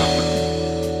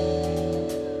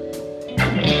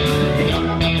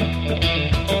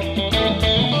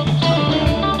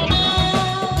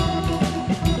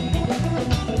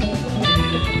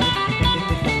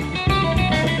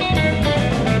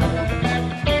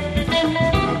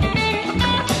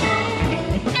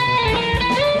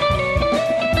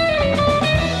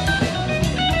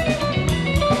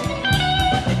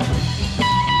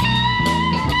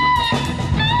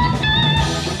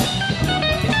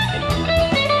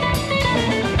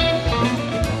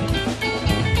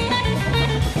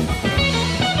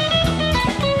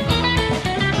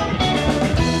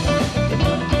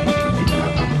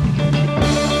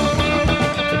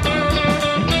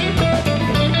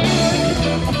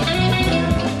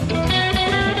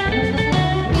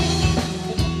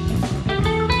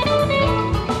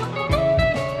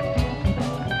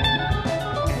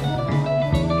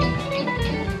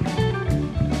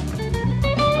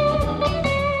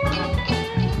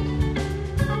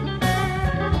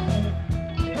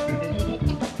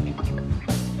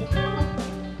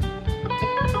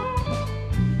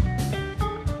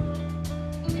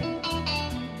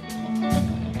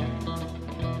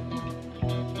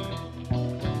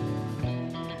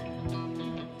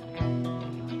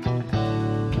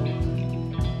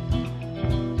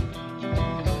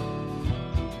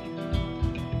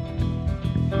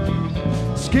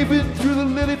 Skipping through the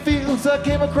lily fields, I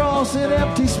came across an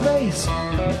empty space.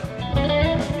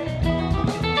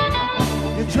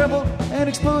 It trembled and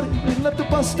exploded and left a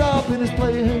bus stop in its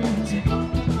place.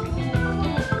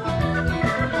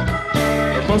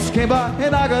 The bus came by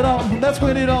and I got on, and that's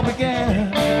when it all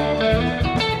began.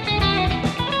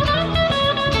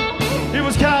 It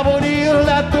was Cowboy Neil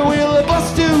at the wheel, the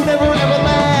bus to never ever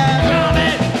land.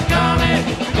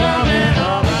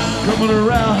 Coming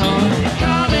around.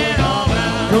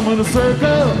 Coming a circle,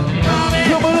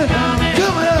 coming around,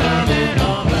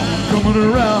 coming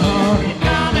around.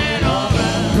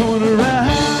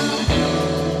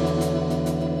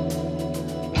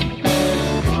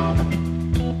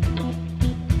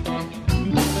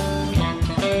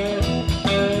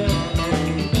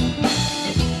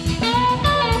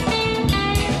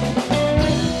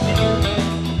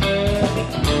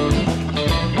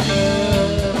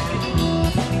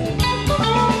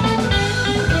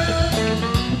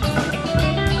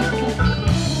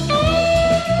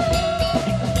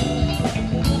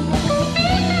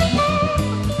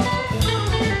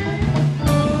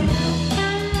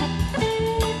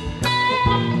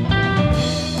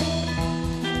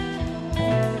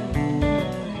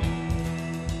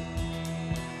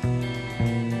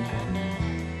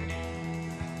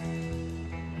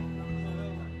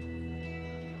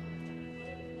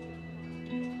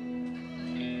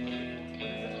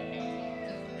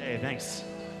 Thanks.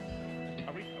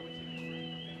 Are we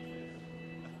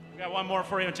got one more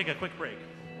for you and take a quick break.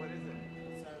 What is it?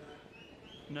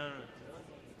 No.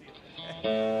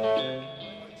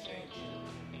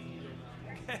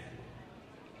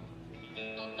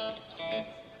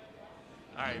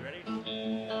 All right, ready?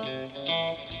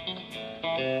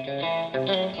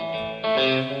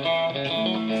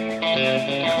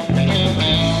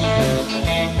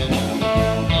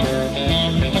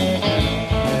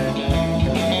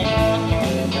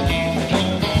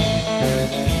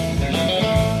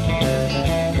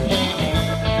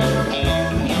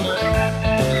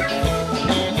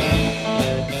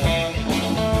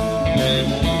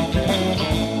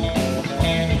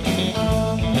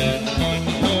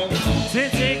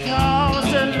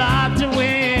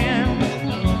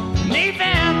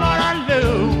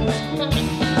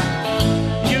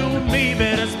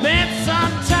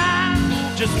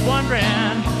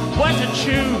 Wondering what to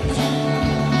choose.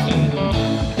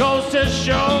 Goes to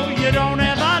show you don't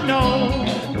ever know.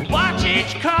 Watch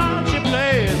each card you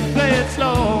play and play it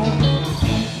slow.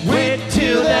 Wait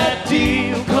till that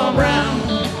deal come round.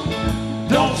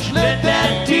 Don't you let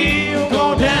that deal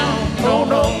go down. No,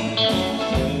 no.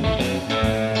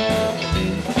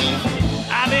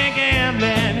 I've been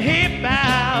gambling heap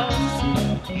hours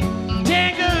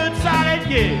 10 good solid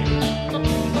years.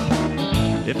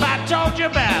 If I told you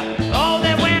about all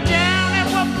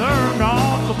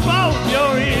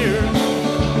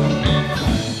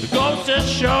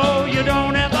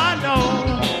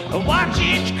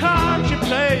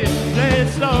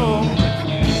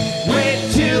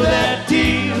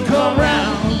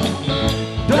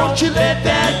Don't you let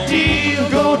that deal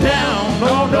go down,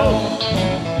 no, no.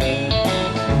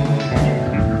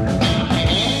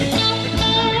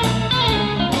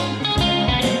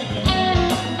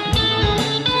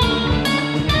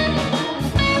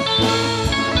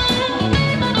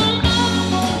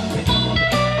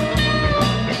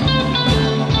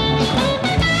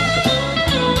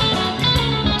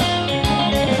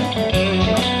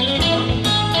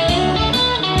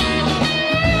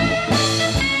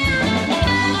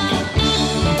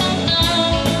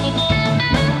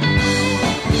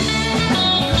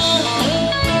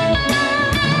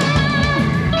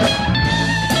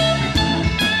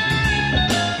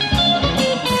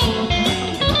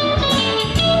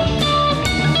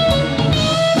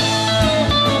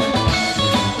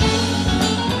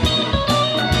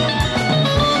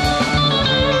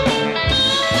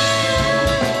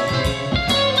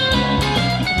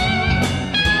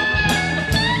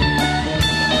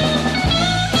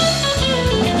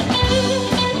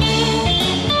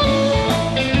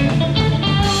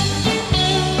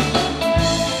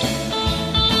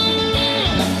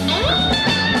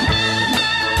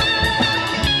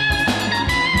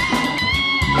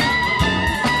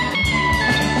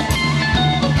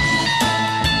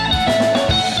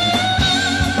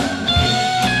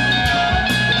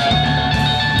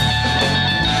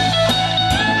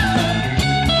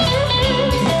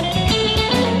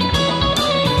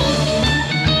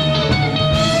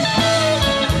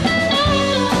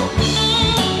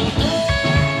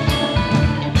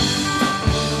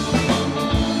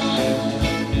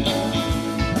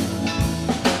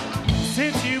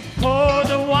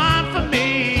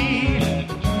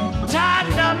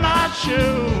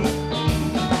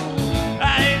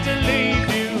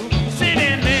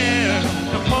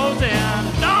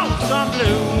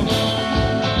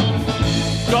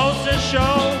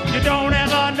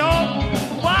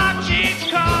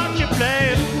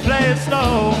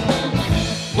 Slow.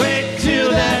 Wait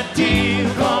till that deal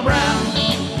come round.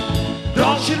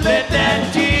 Don't you let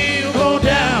that deal go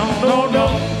down, no, no.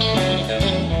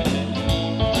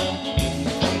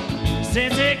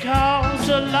 Since it costs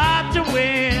a lot to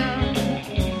win,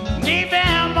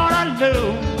 even gonna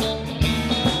lose,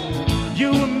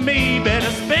 you and me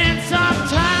better spend some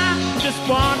time just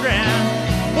wondering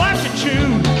what to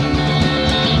choose.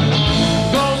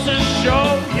 Goes to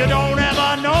show you don't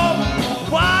ever know.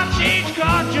 Watch each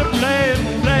card you play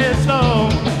it slow.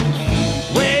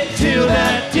 Wait till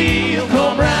that deal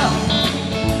come round.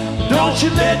 Don't you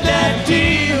let that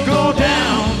deal go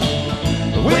down.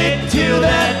 Wait till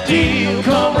that deal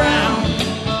come round.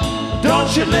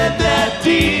 Don't you let that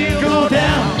deal go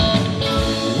down.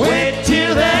 Wait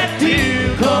till that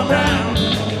deal come round.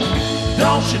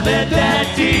 Don't you let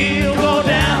that deal go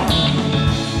down.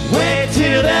 Wait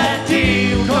till that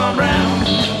deal come round.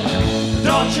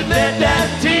 Don't you let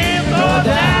that deal go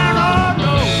down, oh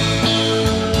no.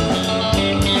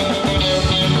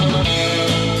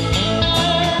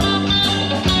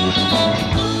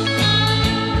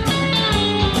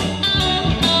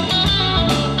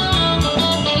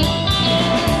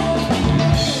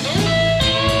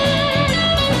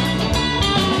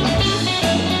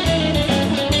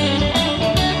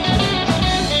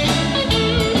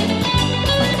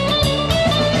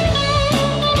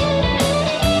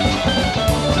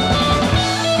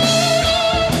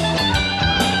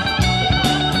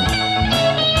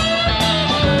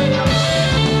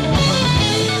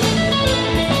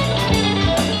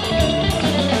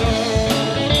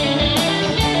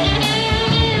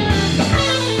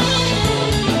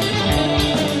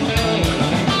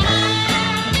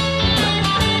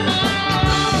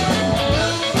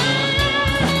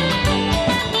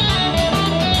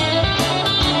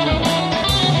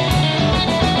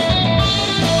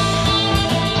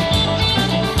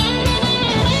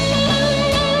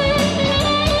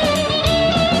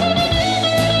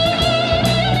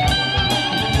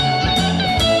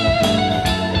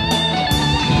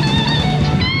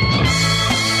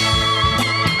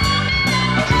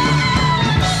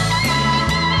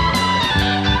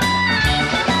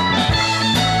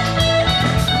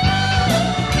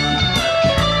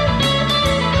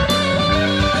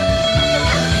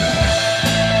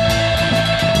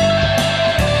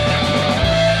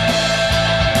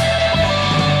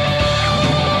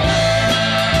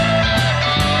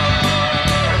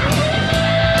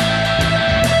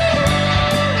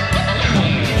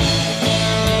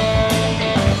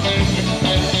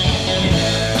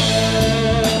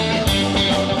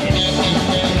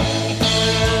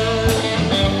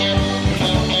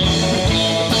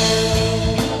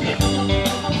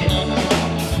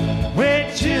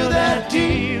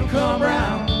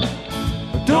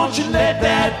 Don't you let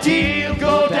that deal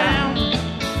go down.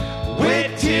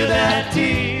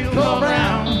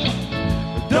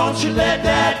 Don't you let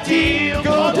that deal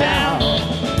go down.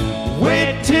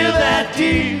 Wait till that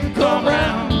deal come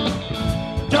round.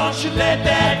 Don't you let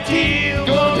that deal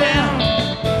go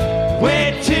down.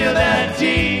 Wait till that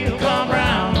deal come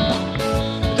round.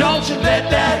 Don't you let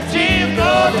that deal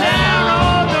go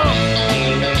down. Oh no.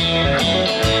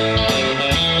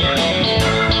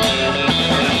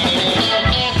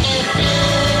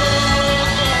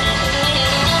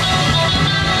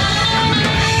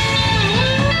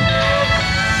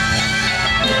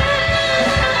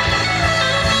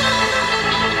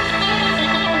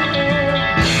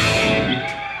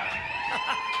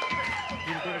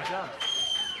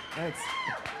 Thanks.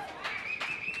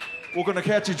 We're going to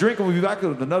catch you drinking. We'll be back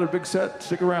with another big set.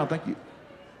 Stick around. Thank you.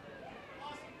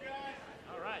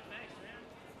 All right, thanks, man.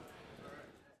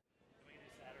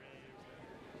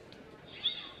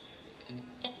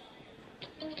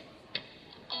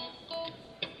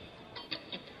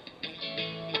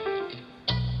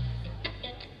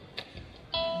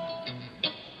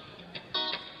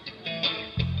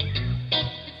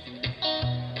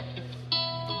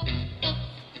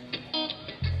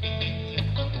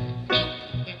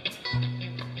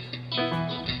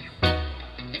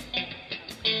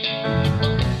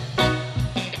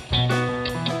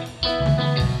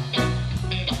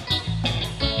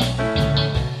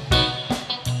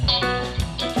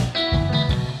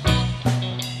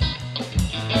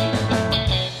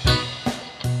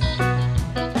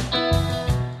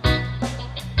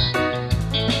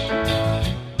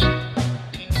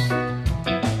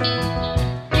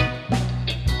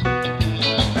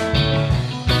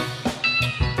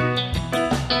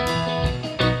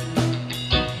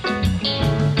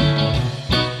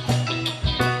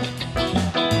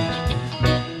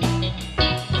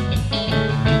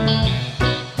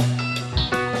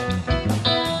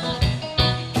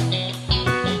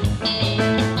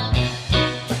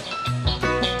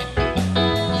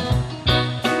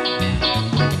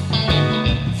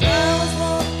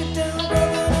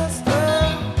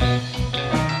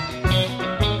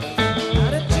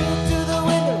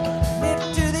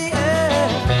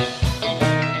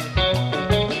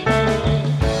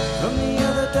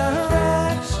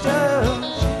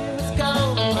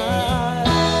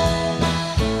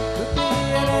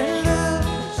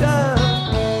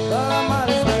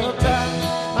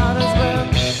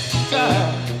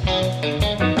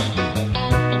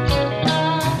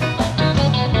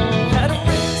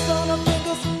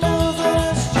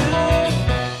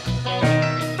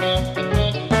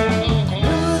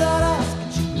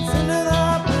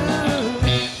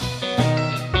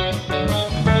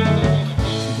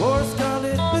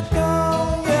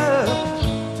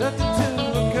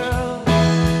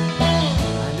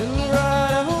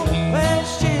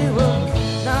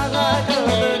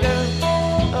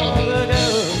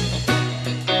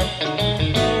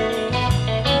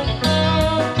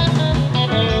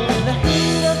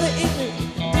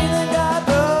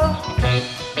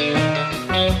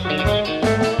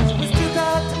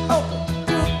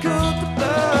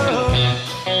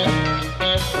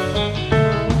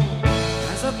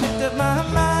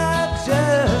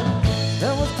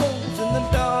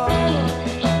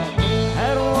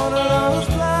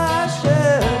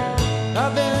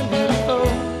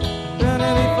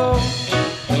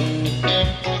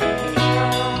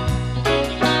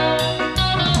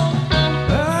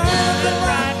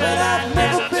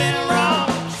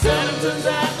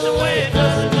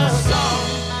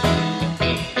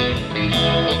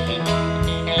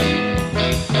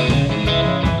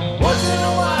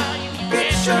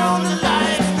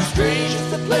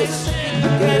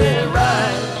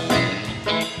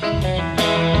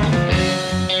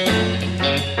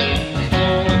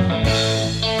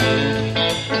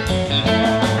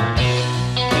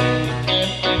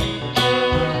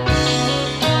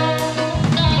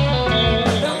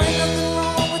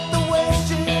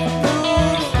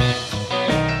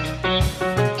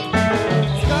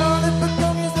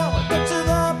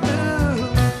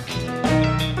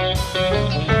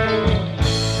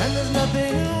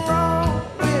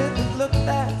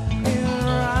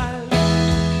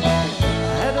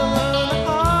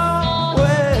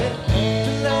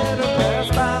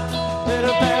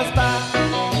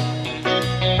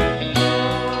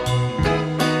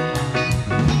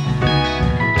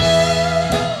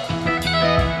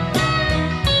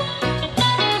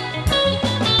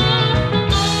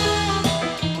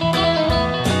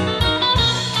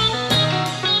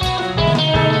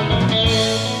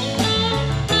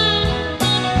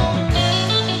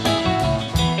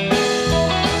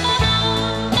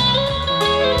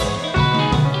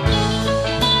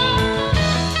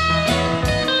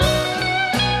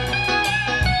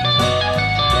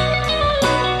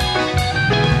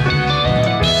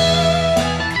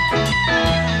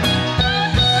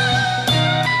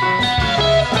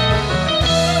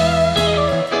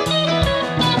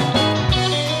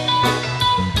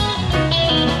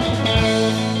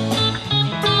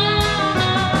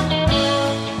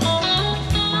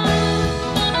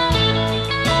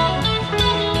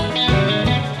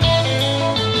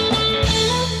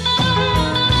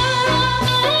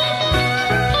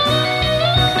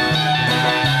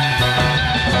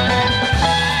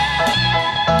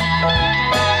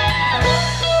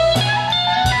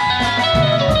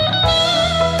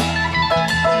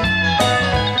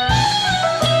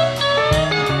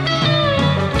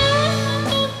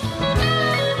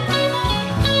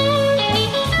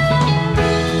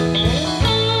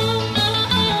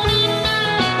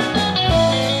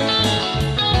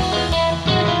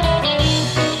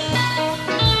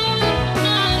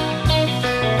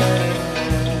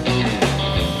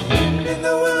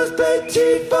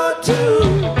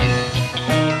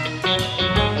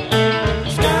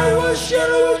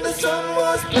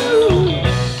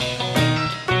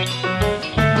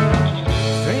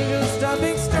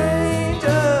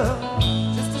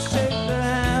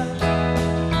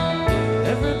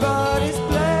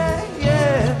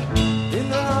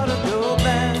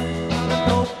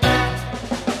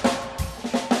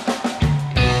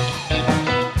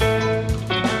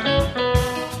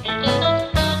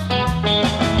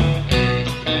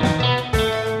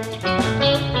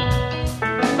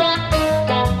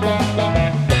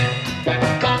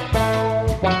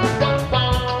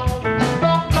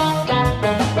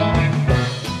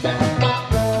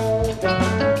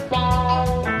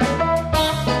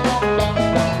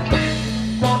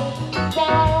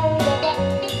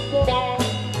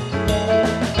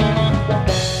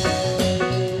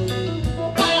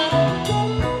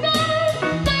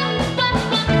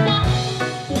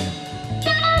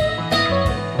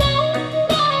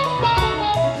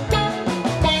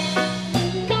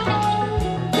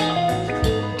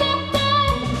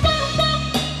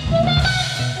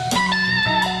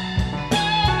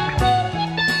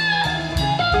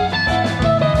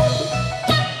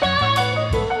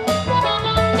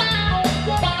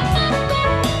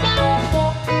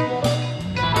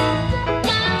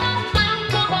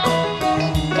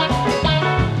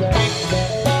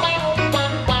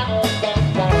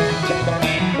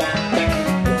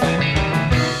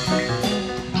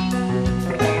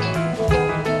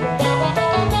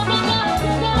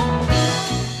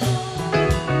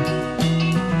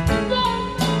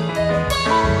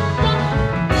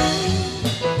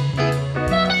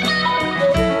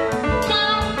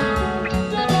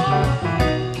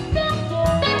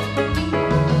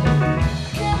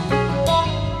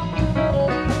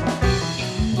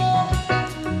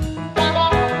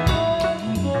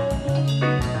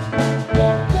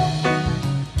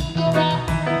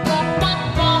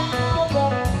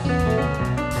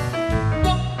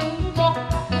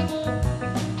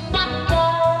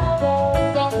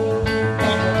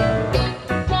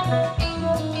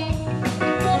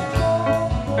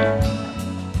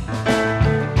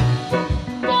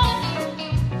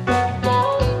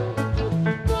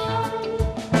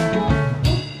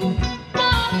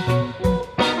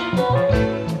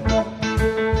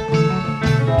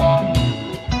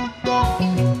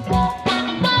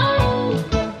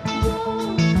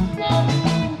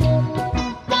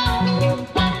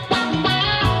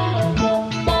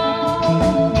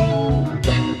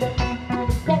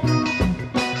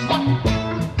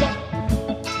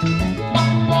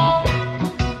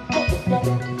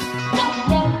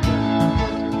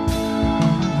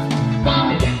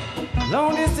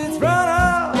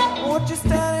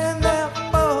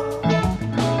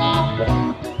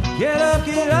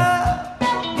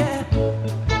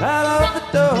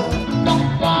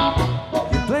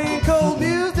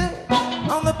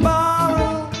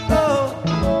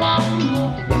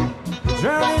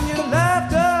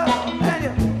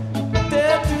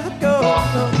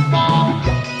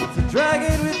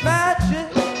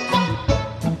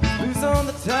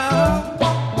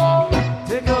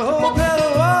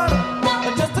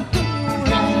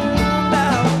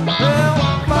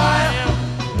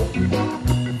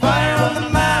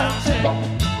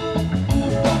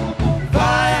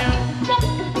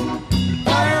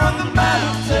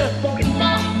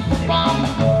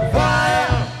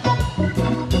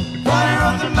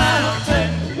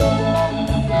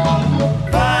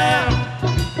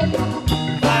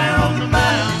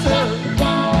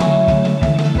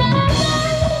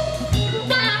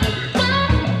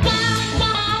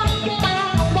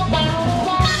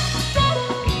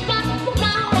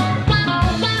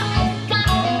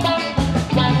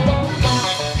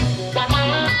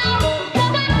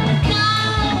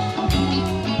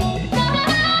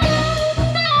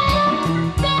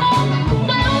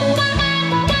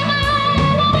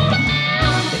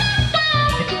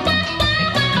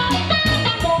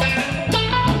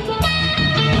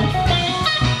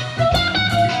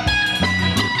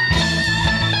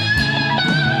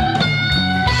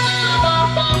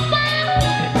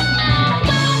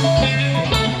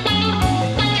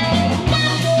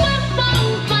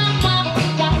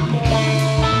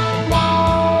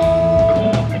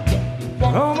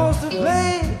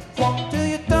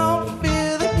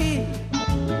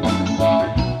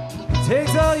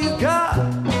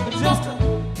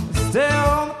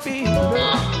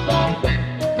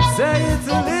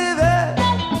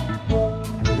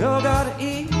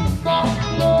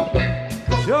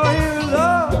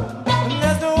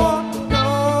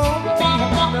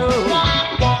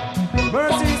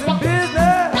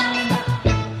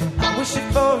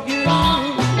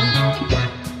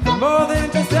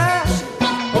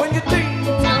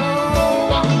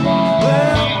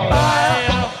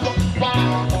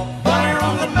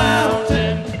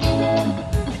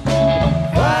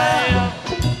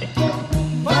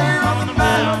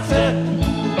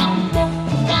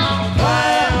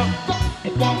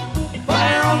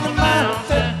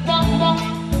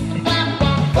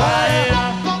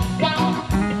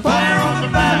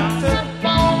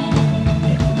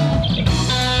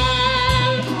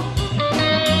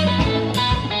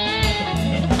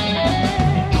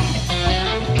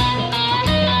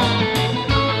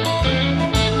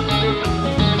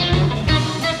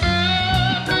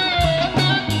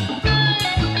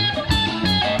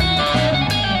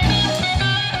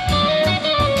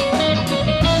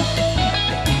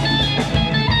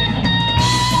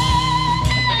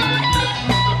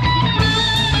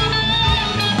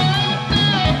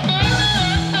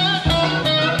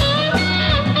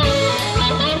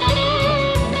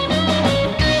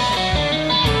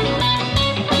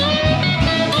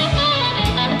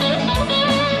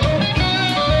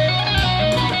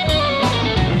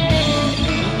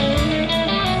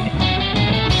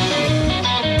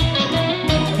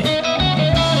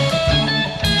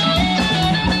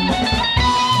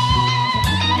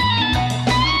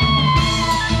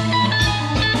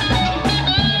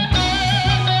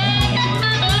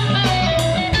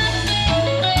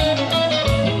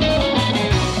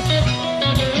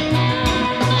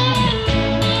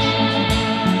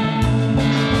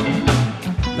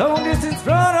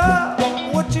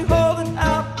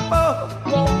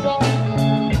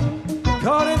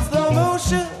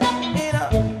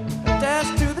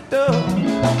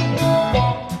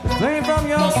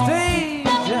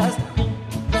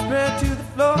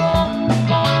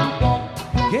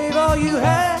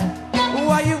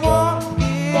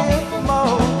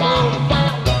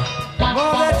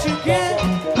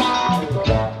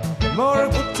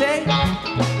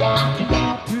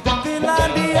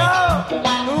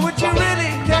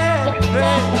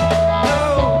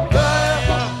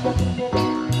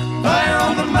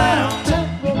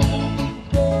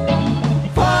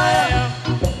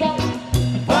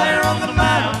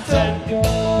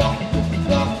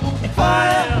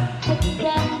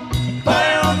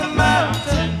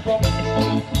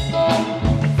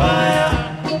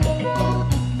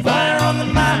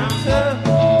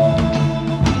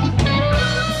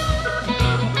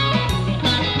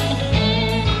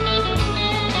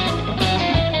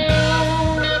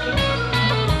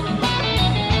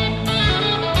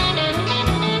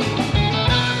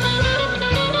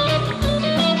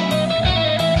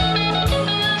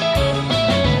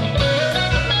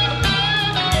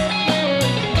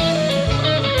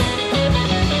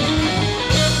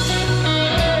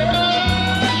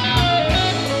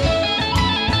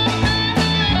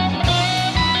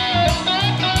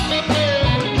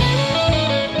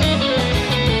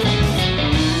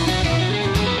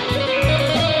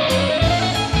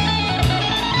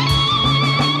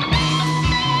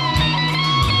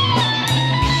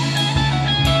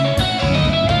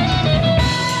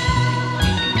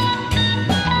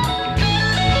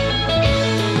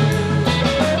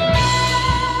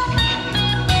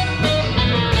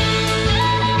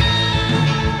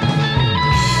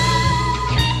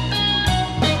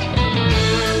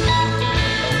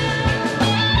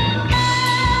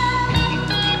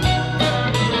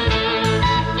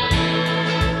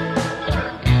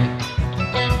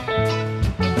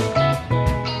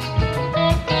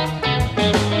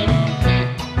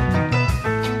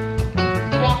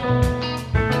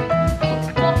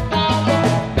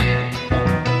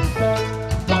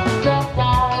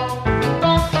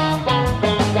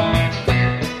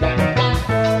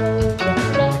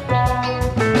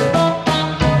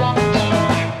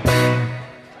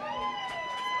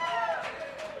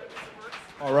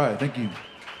 Thank you.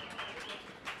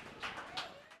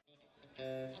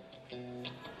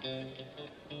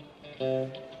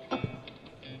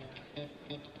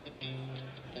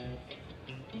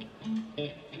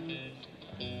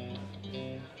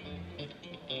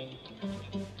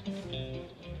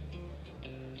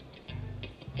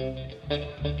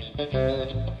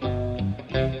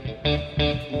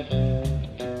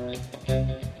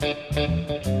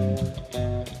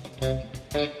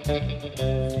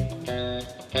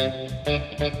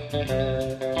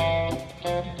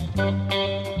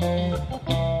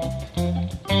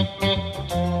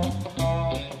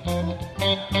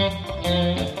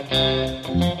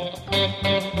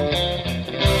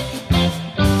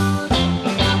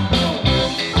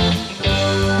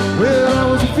 Well,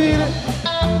 I was feeling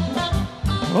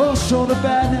oh sort of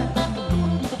bad now.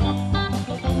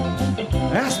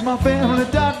 Asked my family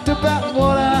doctor about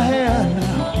what I had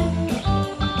now.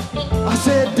 I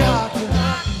said, doctor,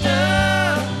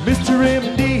 Mr.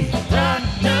 MD,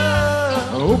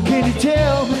 oh, can you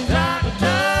tell me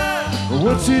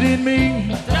what's it in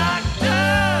me?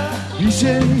 He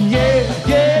said, yeah,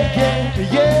 yeah, yeah,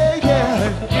 yeah, yeah.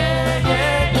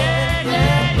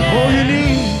 All you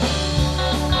need,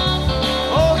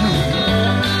 all you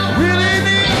really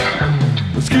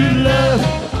need is good love.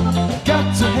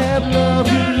 Got to have love,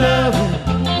 good love.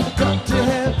 Got to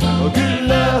have a good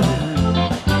love.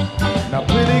 Now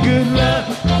plenty good love.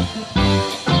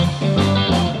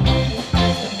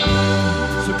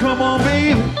 So come on,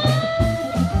 baby.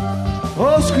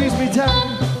 Oh, squeeze me tight.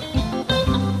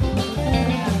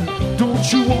 Don't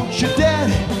you want your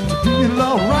daddy to feel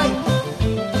alright?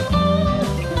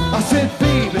 I said,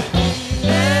 baby,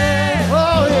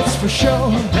 oh, it's for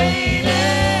sure.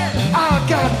 I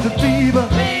got the fever,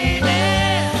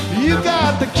 you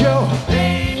got the cure.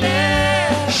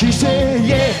 She said,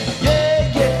 yeah,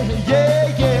 yeah, yeah,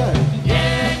 yeah,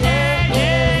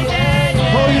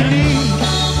 yeah. All you need,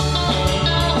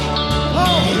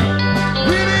 all you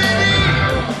really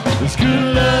need is good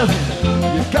love.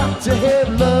 You got to have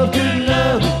love, good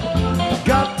love.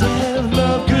 Got to have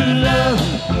love, good love.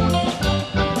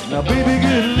 Now, baby,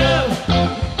 good love.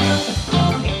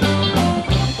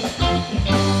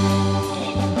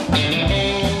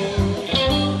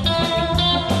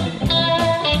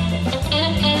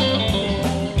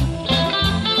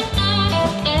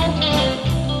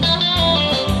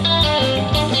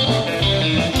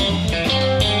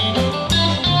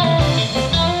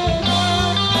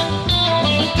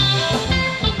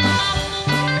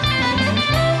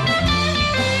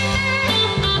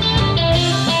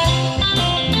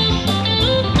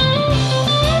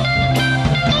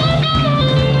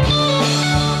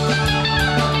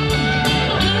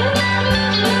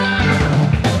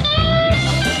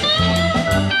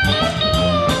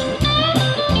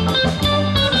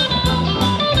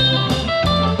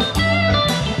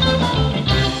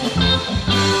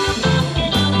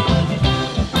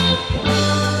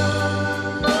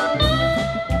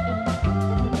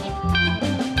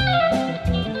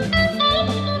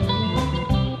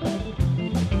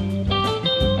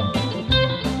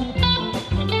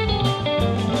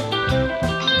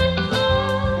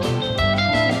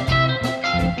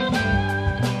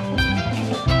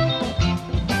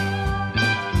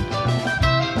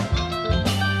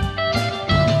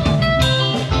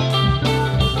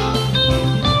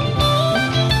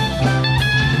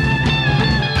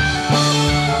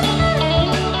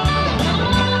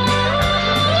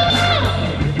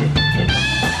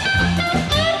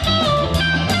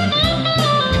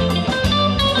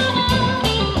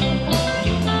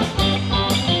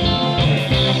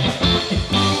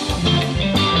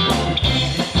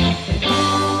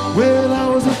 Well, I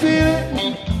was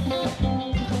feeling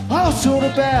all sort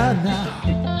of bad now.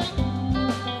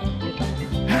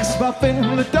 Asked my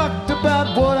family doctor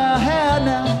about what I had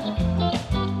now.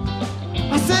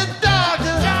 I said,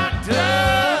 doctor,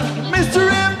 Mr.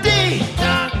 MD,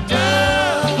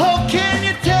 oh, can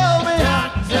you tell me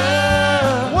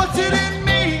what's it in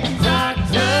me?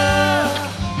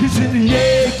 He said,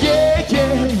 yeah, yeah,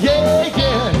 yeah, yeah,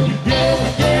 yeah, yeah,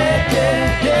 yeah,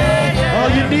 yeah, yeah. All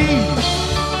you need,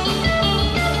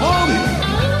 all you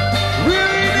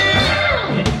really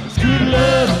need is good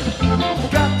love.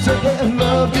 Got to have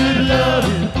love, good love.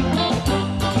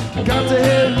 Got to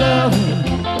have love.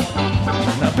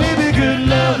 Now, baby, good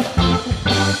love.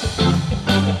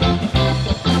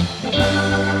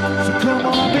 So come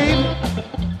on, baby.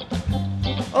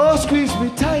 Oh, squeeze me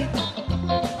tight.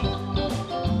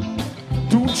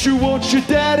 Don't you want your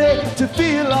daddy to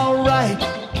feel alright?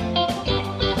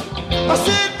 I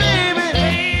said, baby,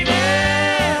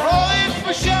 oh, it's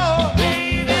for sure.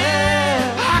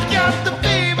 I got the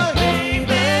fever,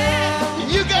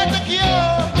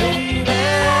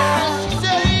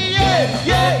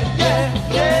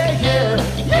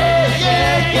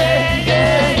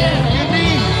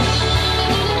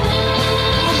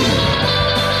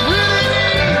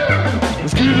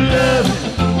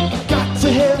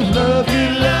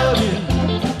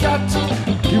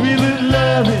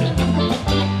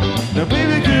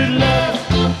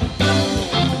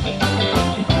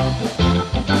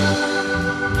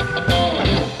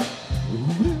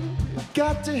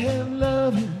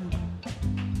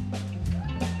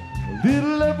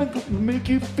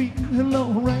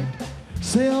 alright.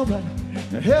 Say alright.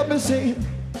 Now help me say it.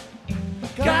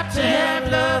 Got to have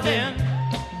loving.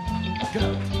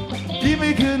 Give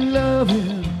me good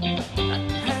loving.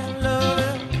 Have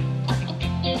loving.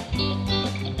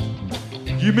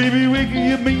 You may be weak,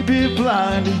 you may be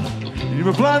blind. You're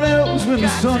a blind man knows when the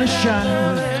sun is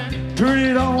shining. Turn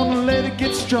it on and let it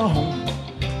get strong.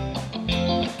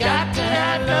 Got to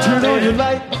have loving. Turn on your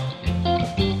light.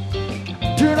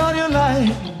 Turn on your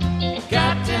light.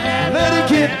 Got to have Let it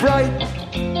loving. get bright.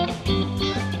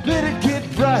 Let it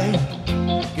get bright.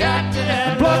 Got to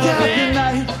have Block out loving. the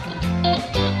night.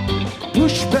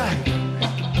 Push back.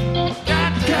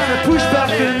 Got to Gotta have push back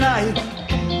the loving. night.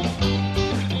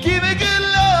 Give me good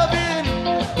loving.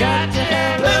 Got to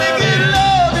have Let me loving. get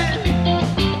loving.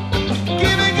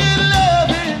 Give me good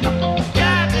loving.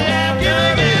 Got to have Give me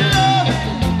loving. good loving.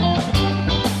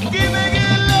 Give me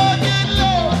good love, good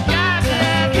love. Got to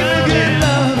have Give me good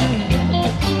loving.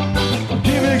 love.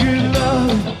 Give me good love.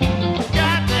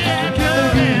 Got to have Give me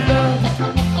loving. good love.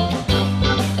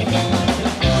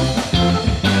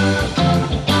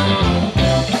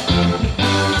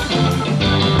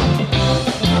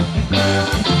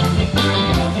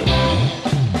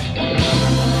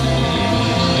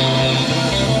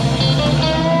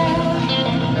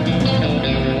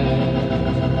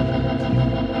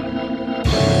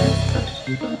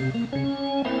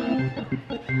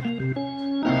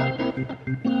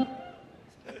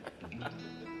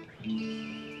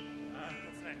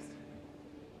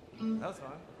 That was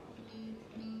fun.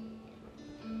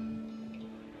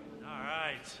 All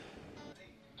right.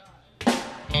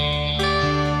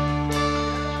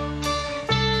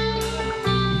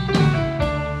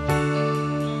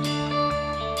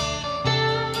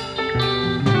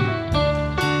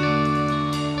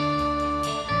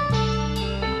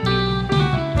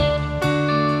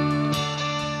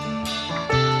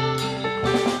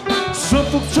 Some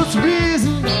folks trust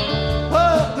reason,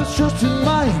 others trust in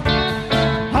mind.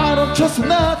 I don't trust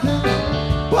nothing,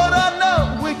 but I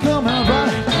know we come out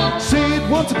right. Say it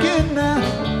once again now.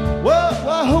 Well,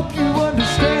 I hope you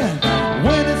understand.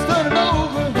 When it's done and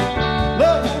over,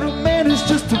 Lord, a man is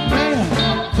just a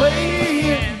man.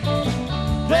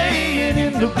 Playing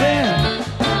in the band.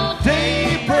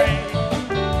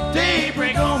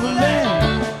 Daybreak on the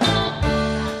land.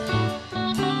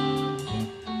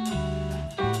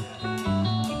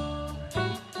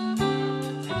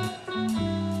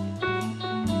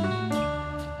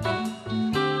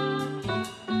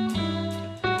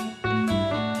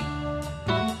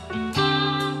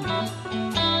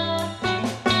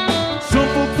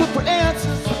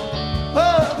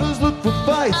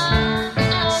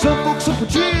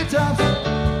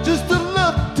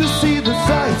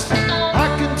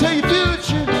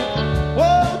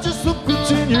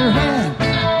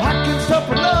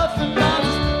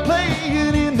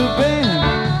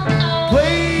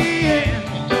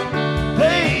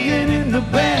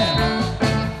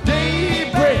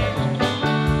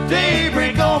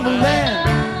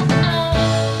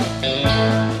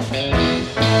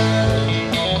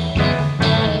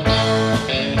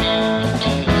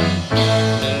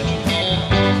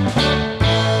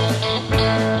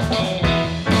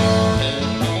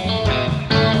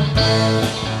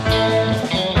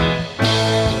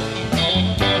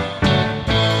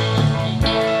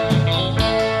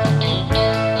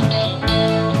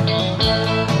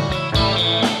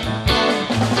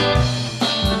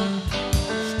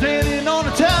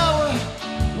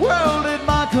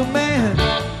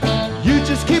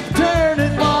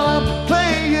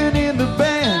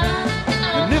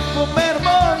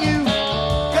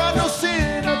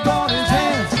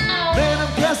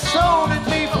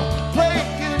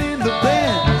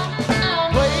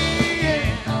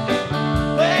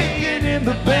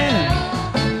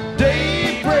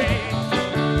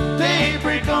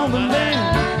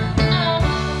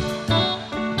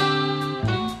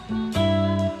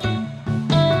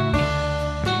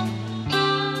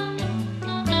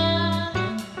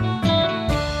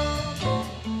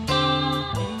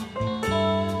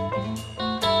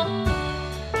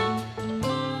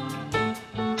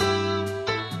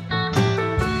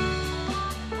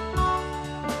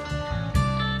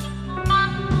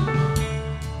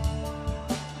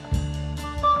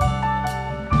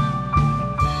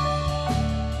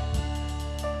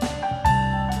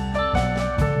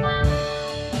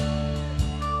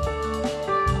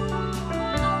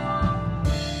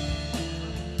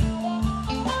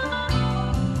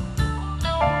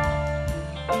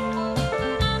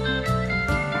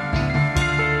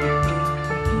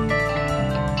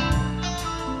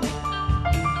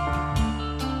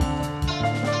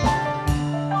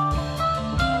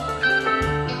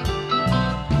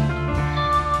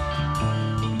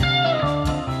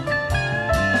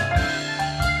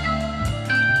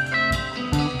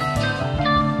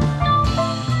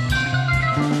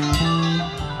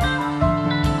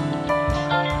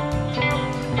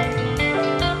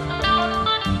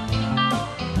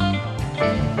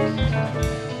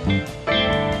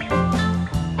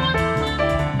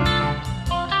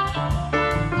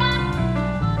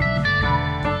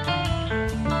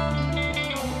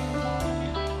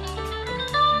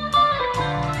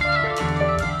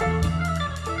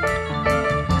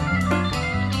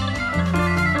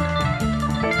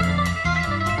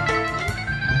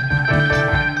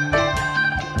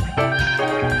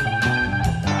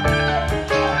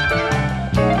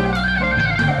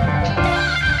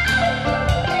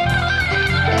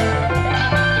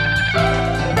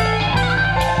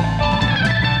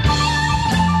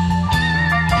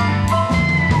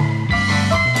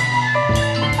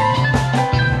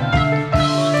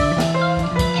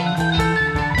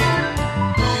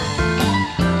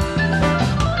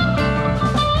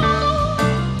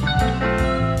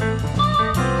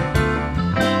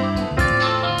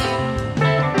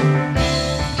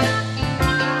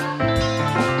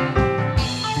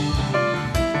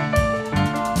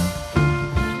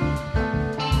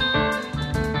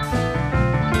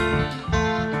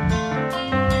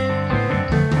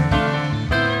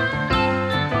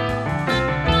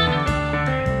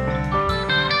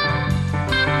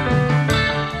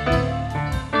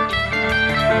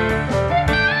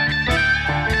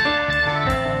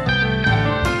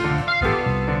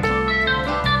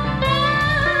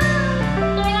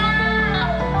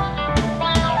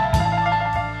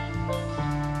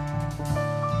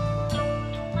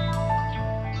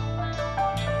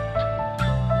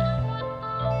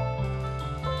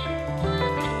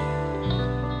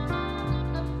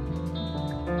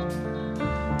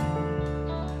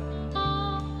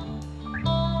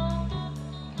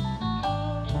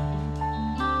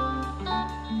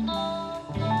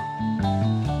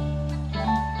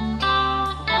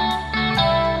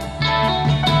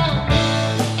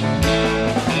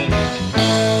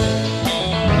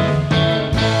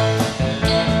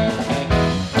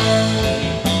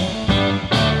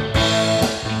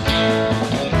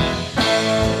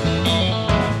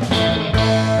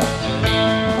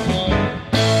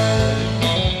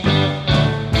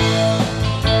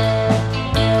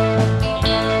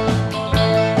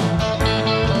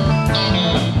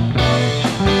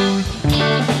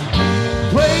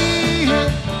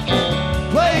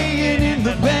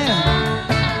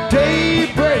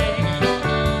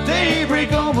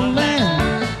 on the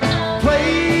land,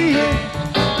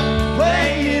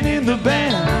 playing in the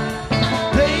band.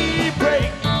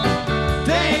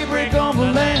 Daybreak on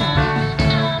the land,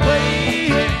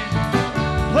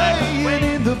 playing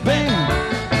in the band.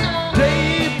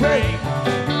 Daybreak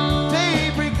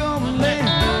on the land.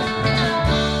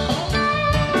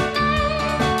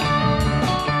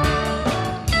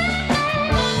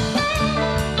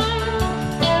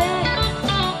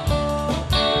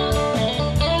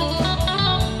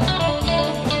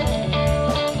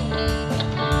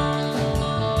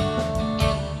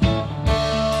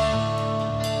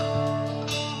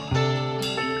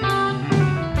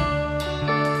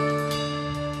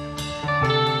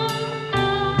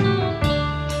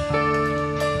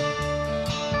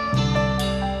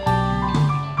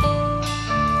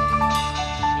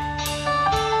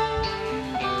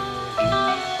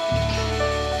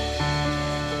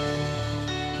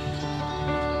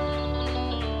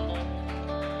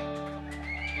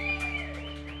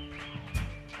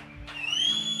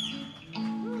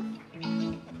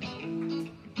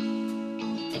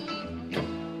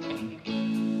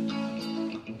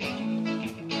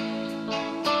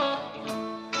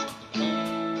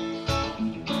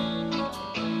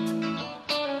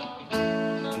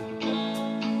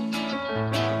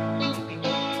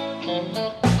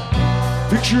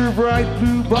 Picture a bright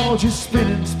blue ball just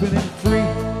spinning free,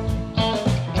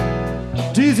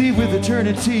 dizzy with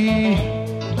eternity,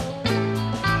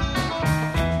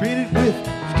 painted with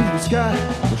blue sky,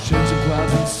 oceans and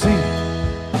clouds and sea.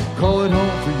 Call it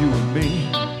home for you and me.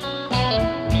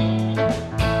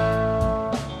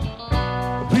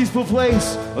 A peaceful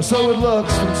place, or so it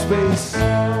looks from space.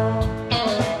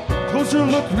 Closer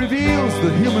look reveals the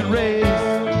human race.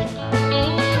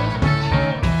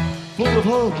 Full of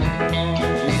hope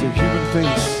is the human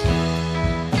face,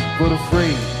 but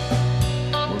afraid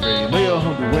where they lay a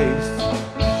humble waste.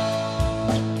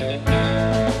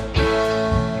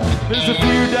 There's a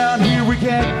fear down here we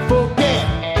can't forget.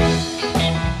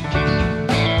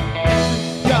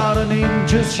 Got a name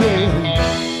just yet.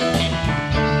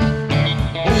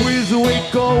 Always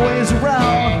awake, always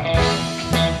around.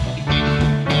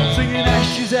 Singing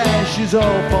ashes, ashes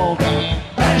all fall down.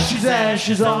 Ashes,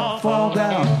 ashes all fall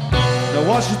down. Now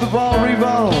watches the ball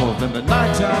revolve and the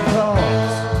nighttime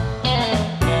calls.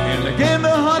 And again the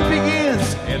hunt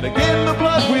begins, and again the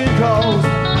blood wind calls.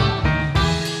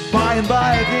 By and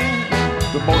by again,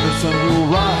 the morning sun will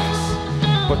rise,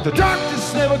 but the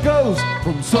darkness never goes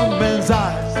from some men's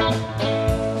eyes.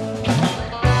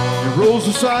 It rolls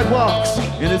the sidewalks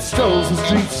and it strolls the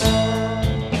streets,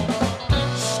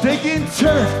 staking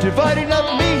turf, dividing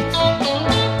up meat.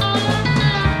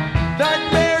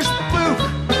 Nightmares spook,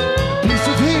 piece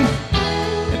of heat,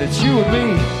 and it's you and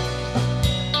me.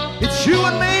 It's you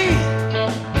and me.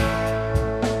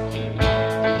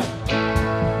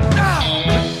 Now,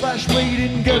 flash blade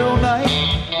in ghetto night.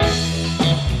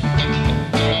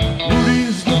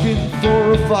 Rudy's looking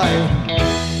for a fire.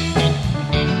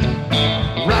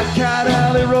 Rock cat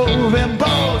alley rove and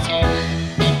balls.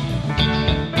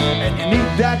 And you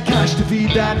need that cash to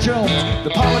feed that Jones. The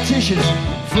politicians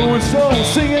throwing stones,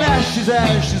 singing ashes,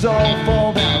 ashes all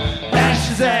fall down.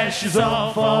 Ashes, ashes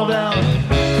all fall down.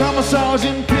 Commissars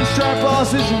and pinstripe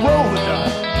bosses rolling down.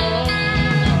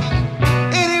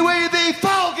 Anyway they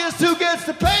fall, guess who gets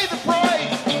to pay the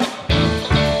price?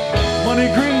 Money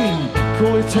green,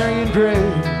 proletarian gray,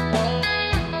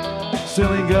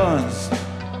 selling guns,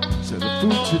 selling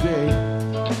food today.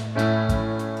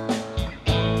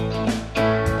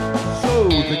 So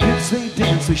the kids they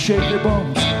dance, they shake their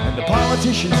bums, and the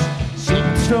politicians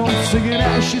singing stones, singing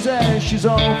ashes, ashes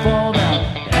all fall down.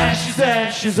 Ashes,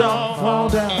 ashes all fall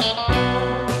down.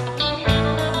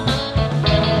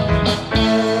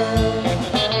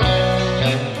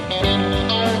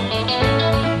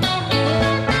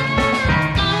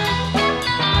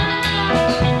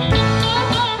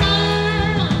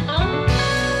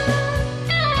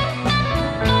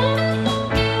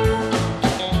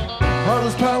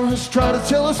 Heartless powers try to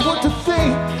tell us what to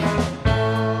think.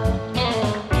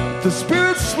 The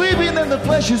spirit's sleeping and the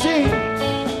flesh is ink.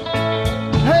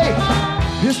 Hey,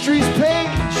 history's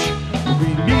page, we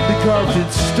need the carved in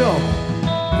stone.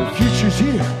 The future's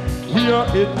here, we are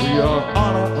it, we are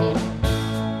on our own.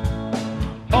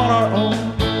 On our own.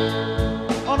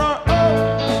 On our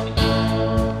own.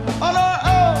 On our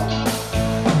own.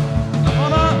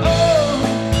 On our own.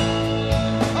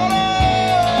 On our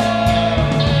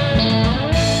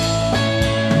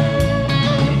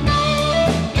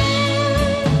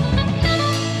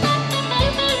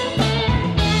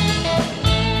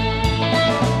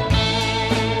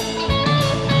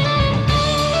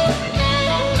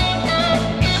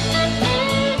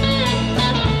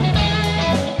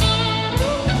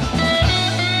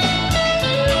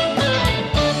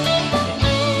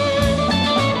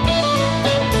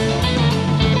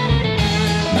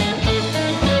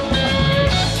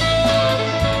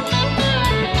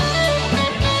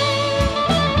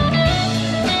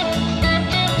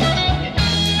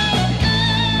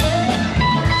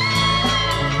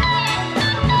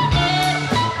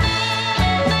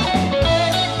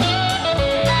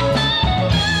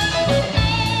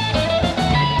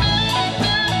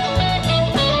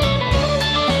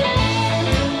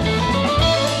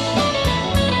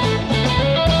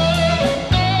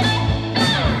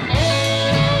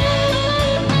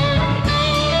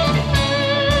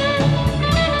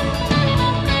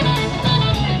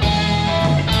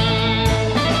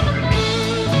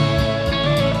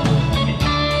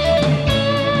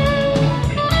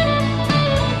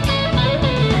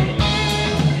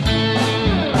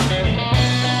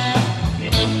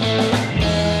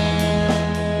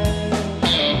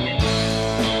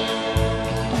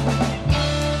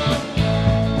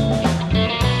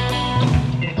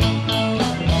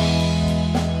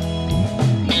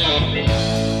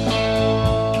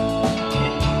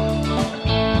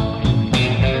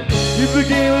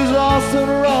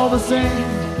the same.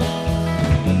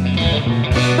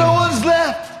 No one's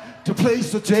left to place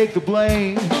to take the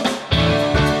blame.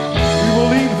 We will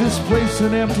leave this place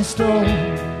an empty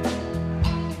stone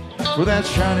for that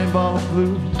shining ball of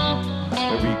blue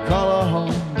that we call our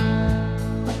home.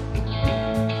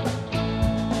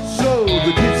 So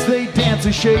the kids, they dance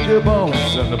and shake their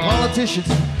bones, and the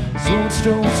politicians throwing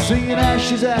stones, singing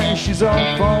ashes, ashes,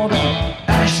 all fall down.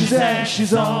 Ashes,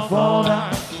 ashes, all fall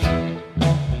down.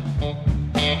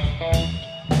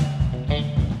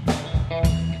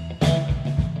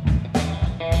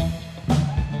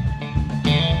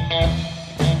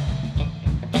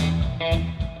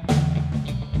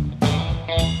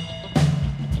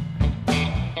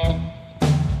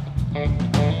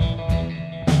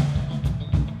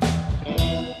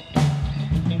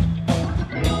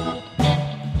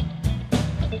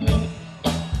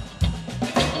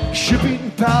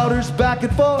 Shipping powders back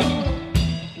and forth,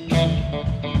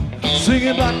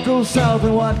 singing what goes south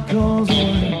and what comes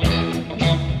north,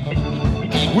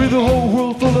 with a whole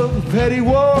world full of petty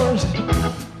wars.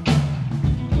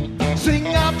 Sing,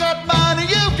 I've got mine and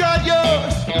you've got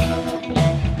yours,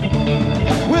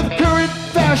 with current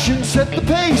fashion set the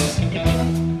pace.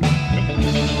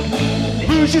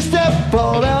 Lose your step,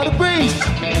 fall out of grace,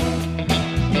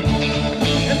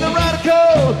 and the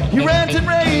radical, he rant and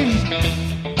raves,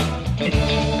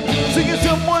 singing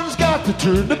someone's got to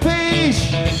turn the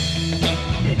page.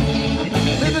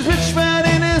 There's this rich man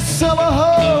in his summer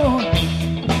home,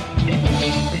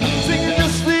 singing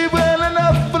just leave well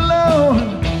enough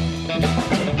alone.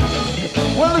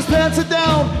 Well, his pants are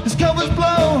down, his cover's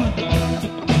blown.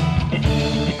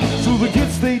 So the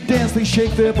kids, they dance, they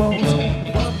shake their bones.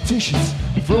 Politicians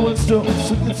throwing stones,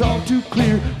 so it's all too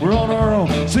clear we're on our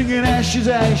own. Singing ashes,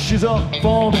 ashes, all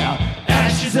fall down.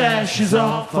 Ashes, ashes,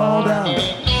 all fall down.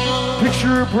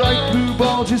 Picture a bright blue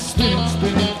ball just spinning,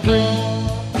 spinning free.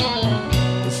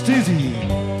 It's dizzy,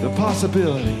 the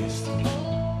possibilities.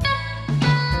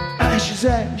 Ashes,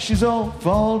 ashes, all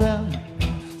fall down.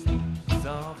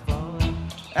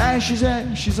 Ashes,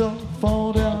 ashes, all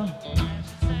fall down.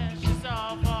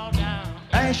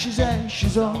 Ashes,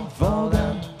 ashes, all fall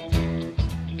down.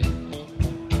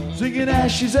 Singing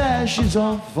ashes, ashes,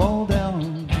 all fall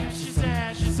down. Ashes,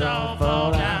 ashes, all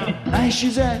fall down.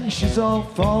 Ashes, ashes, all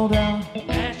fall down.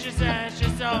 Ashes,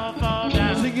 ashes, all fall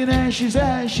down. Singing ashes,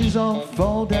 ashes, all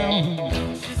fall down.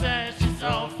 Ashes, ashes,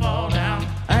 all fall down.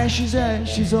 Ashes,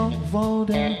 ashes, all fall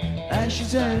down.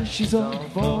 Ashes, ashes, all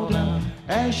fall down.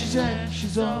 Ashes,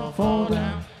 ashes, all fall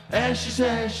down. Ashes,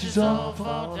 ashes, all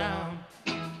fall down.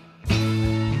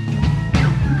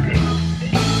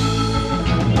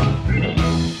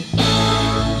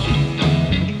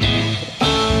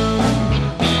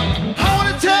 I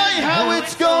wanna tell you how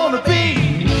it's gonna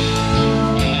be.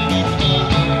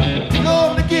 You're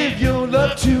gonna give your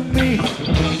love to me.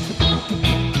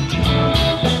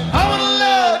 I wanna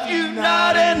love you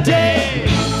night and day.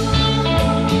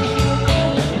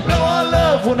 No, our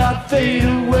love will not fade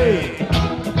away.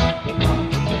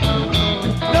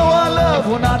 No, our love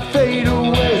will not fade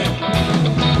away.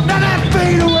 Not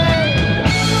fade away.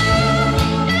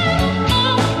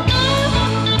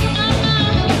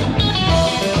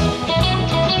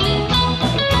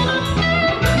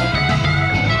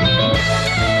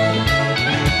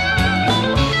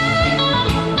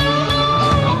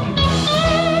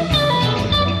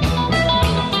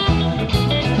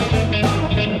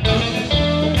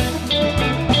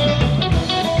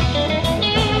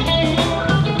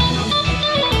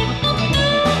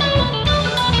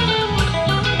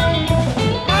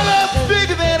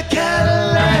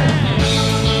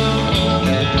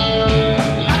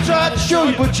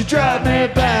 But you drive me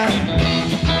back.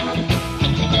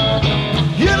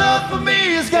 Your love for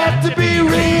me has got to be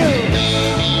real.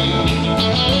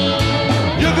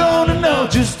 You're gonna know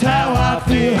just how I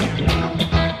feel.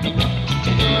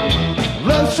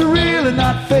 Love's for real and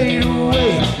not fade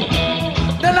away.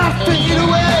 Then not fade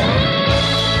away.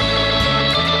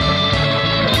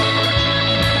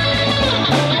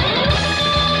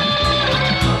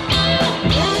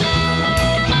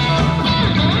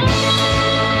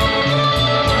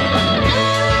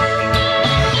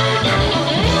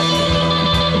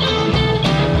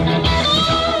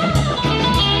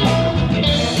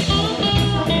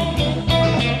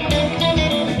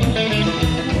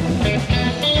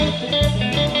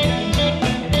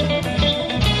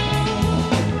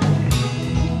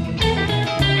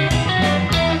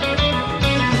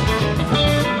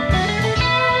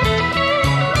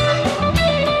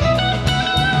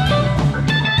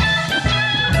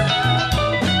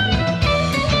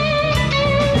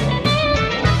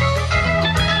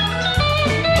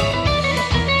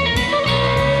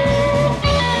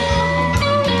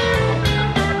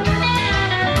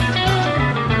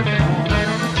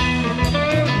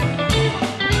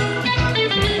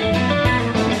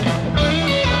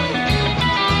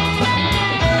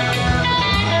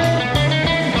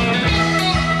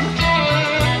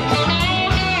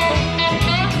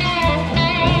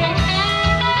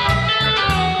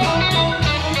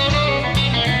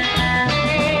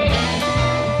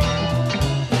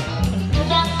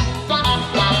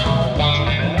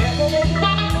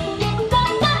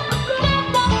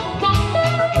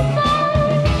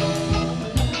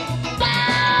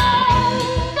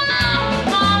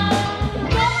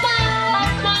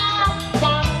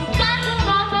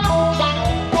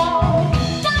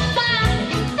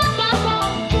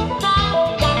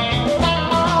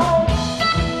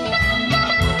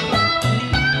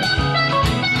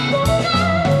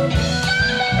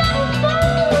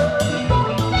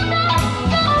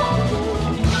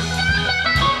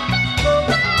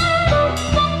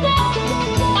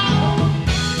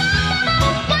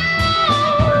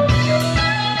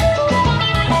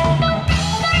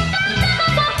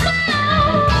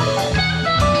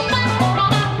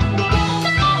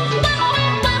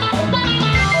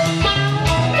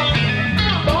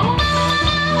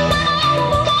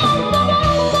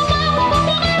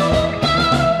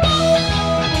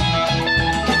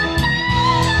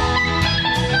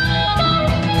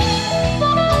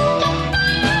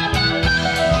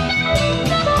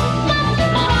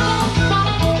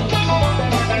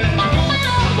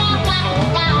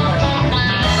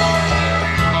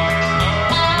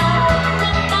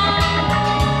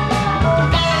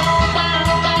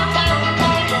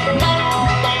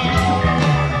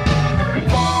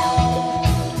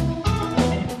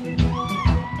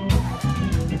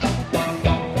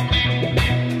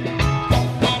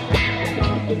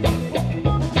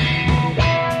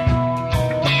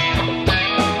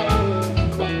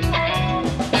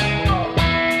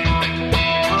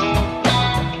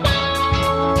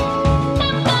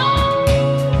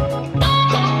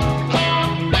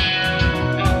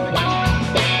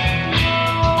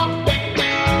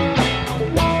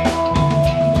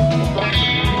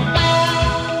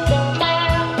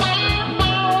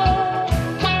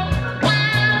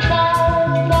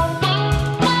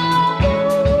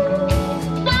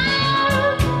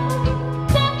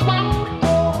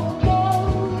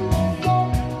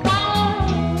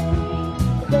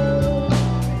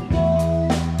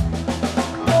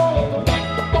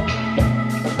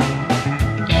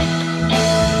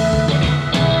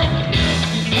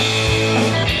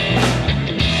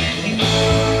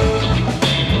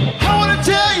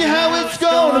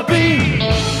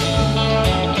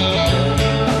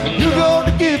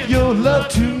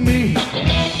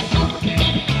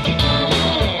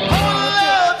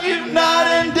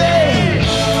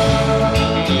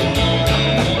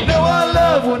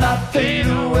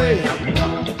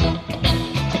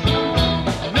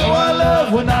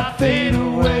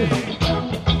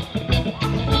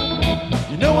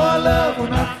 love will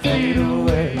not fade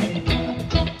away.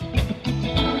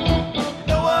 You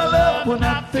know our love will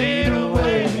not fade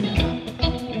away.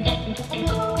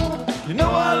 You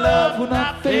know our love will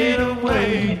not fade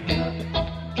away.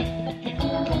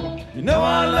 You know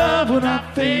our love will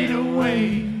not fade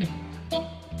away.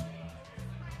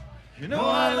 You know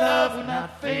our love will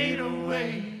not fade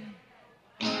away.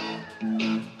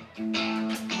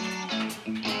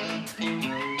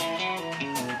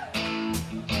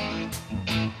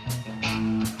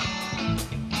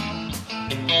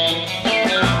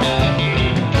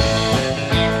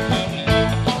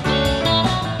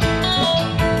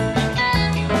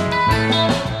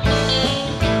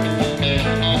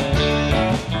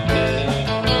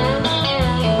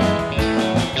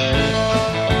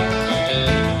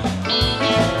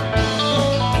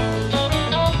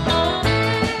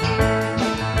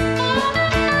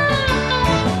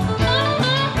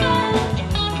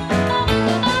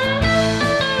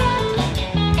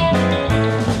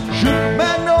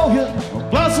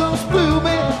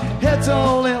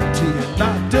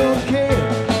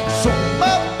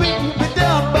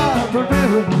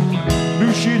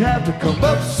 She'd have to come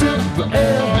up soon for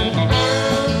air.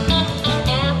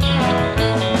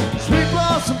 Sweet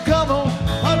blossom, come on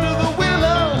under the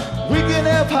willow. We can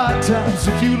have high times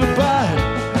if you look by.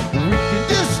 We can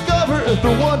discover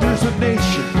the wonders of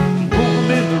nature, rolling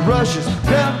in the rushes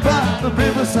down by the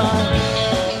riverside.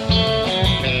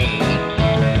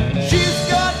 She's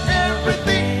got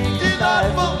everything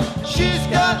delightful. She's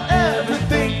got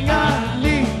everything I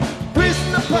need.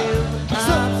 Prisoner pie,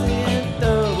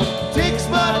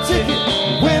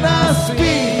 when I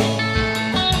speak.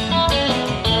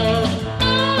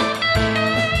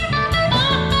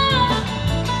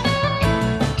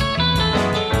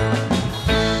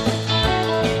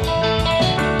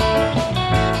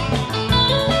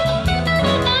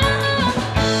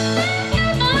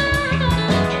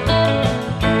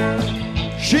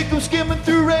 She comes skimming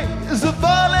through rays of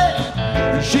barley.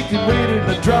 She can wait in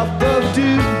a drop of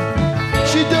dew.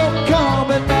 She don't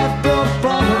come at night, don't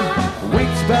follow.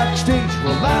 Waits backstage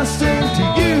while I sing to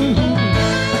you.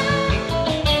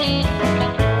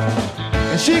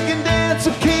 And she can dance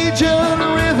a Cajun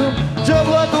rhythm, jump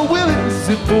like a Willis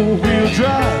in four-wheel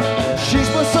drive. She's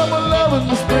my summer love and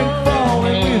the spring, fall,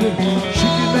 and winter. She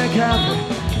can make happy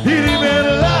any man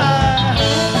alive.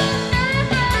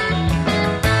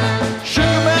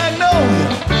 Sugar magnolia,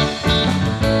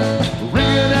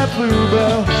 ringing that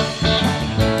bluebell,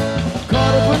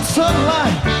 caught up in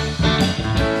sunlight.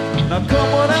 Now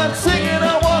come on out singing,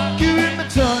 I walk you in the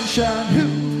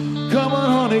sunshine. Come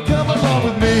on honey, come along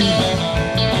with me.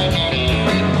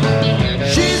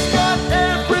 She's got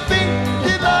everything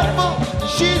delightful.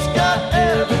 She's got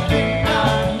everything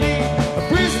I need. A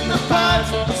breeze in the pines,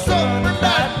 a summer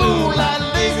night, moonlight,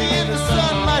 lazy in the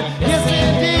sunlight. Yes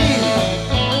indeed.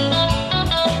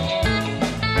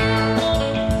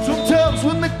 Sometimes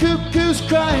when the cuckoo's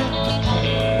crying,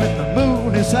 when the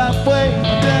moon is halfway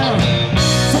down,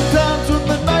 sometimes when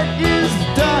the night is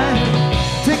dying,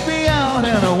 take me out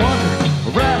and I wander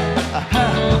around,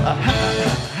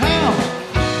 how,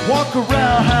 walk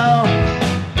around, how.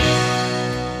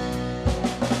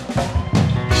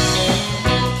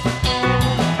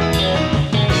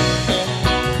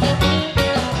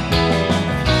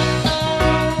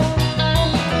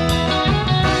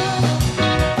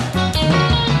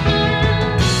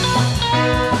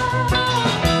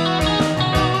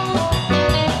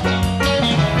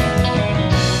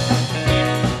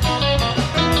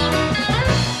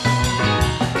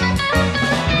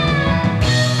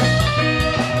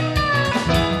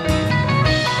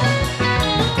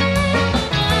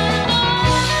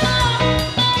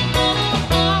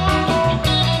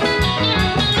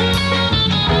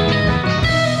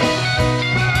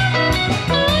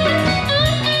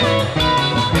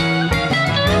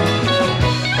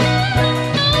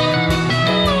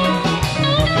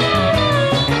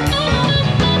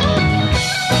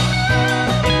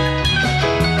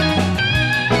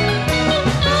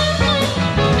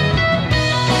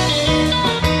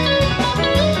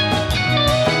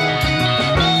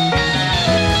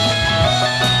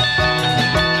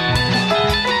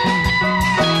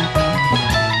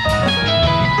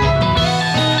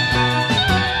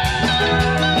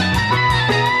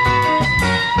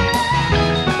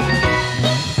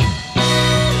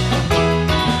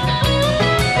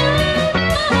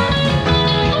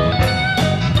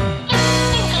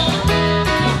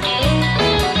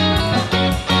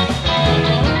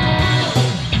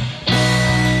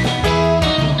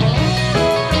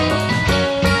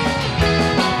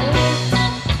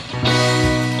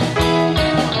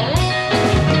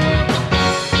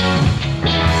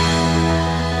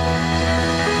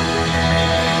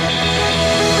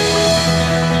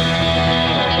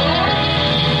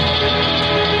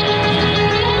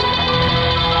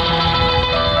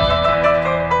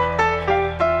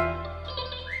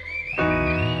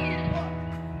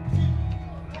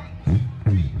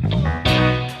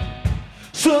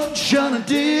 sunshine and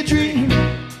daydream.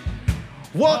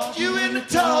 Walk you in the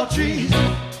tall trees,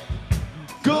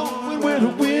 going where the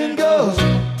wind goes.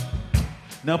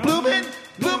 Now blooming,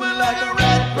 blooming like a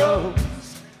red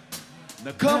rose.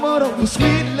 Now come on over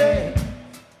sweetly,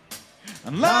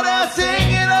 and loud out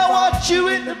singing, I watch you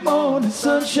in the morning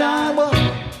sunshine. Well,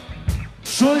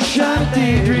 sunshine and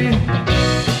daydream,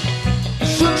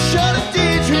 sunshine and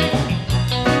daydream.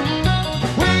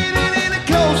 Waiting in a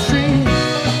cold stream,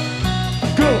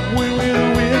 going where the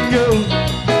wind goes.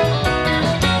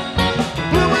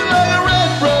 Blooming like a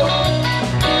red rose,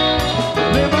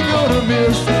 never gonna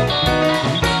miss.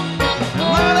 And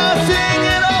loud out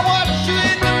singing, I watch you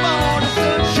in the morning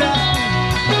sunshine.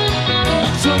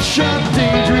 Sunshine and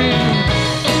daydream,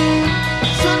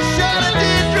 sunshine and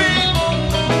daydream,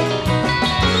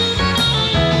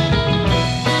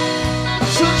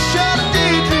 sunshine and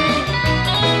daydream.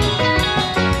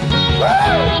 Woo!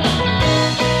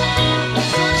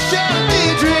 Sunshine and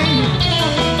daydream.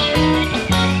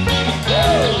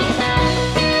 Woo!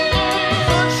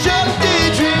 Sunshine and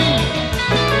daydream.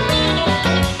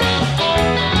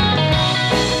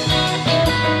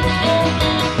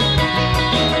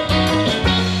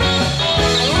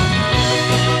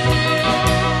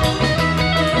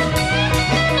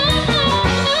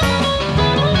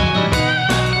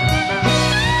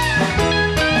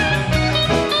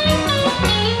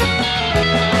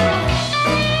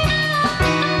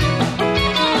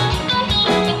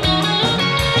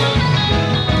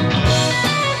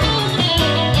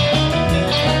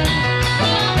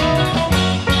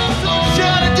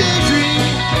 Sunshine and daydream.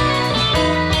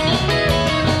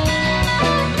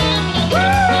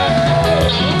 Woo!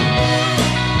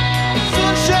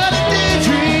 Sunshine and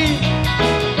daydream.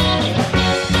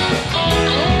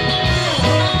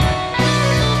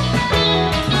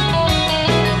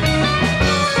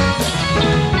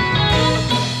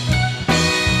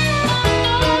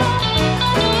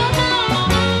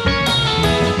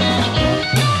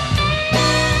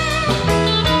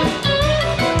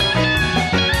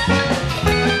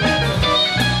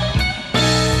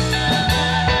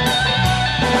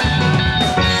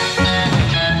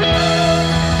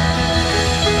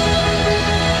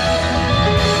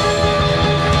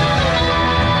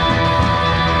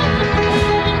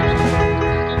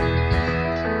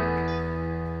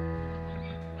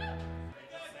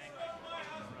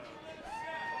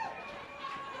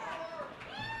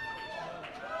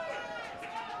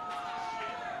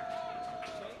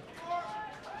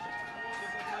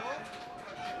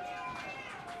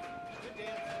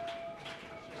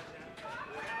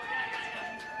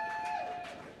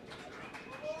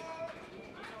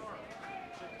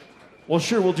 Well,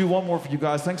 sure, we'll do one more for you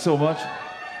guys. Thanks so much.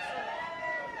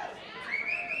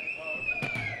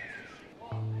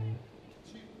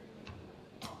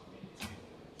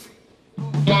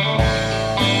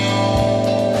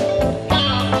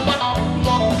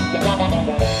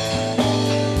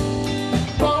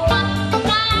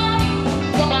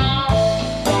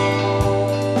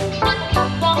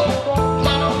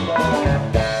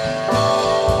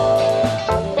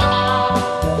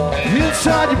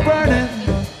 Inside you're burning,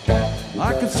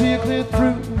 I can see it clear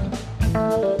through.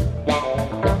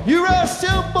 Your eyes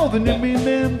still more than me and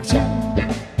them too.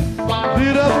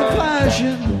 Lit up and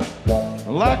flashing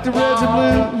like the reds and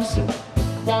blues.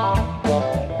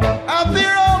 Out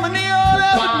there on the neon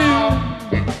avenue,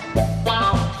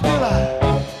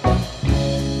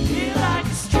 feel like a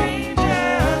stranger.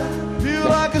 Feel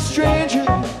like a stranger.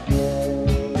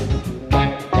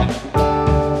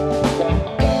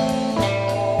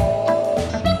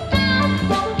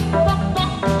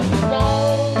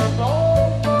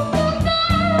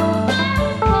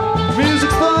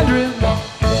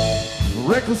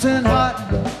 Reckless and hot,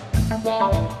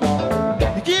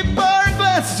 you keep firing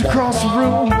glances across the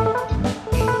room,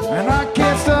 and I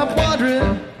can't stop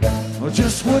wondering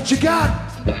just what you got.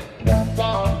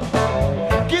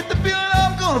 Get the feeling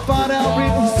I'm gonna find out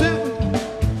real soon.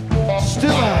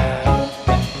 Still I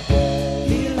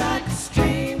feel like a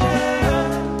stranger.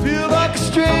 Feel like a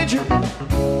stranger,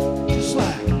 just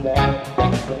like.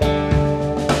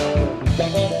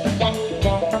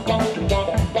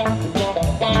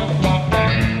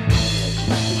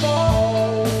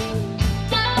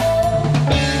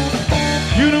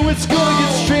 It's gonna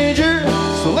get stranger,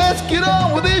 so let's get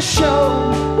on with this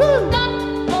show. Woo!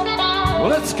 Well,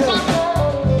 let's go.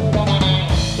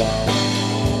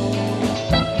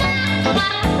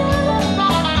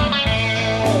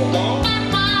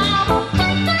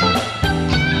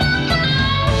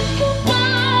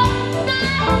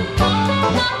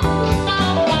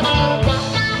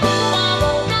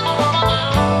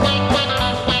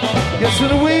 Guess when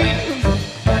the wind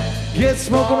get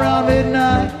smoke around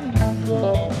midnight.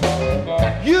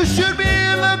 You should be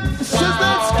in the says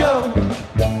let's go.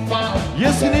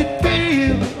 Yes, and it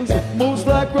feels most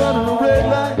like running a red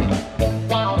light.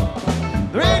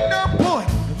 There ain't no point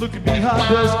in looking behind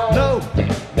us. No,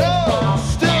 no,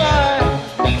 still I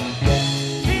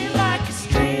Feel like a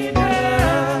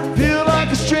stranger. feel like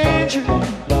a stranger,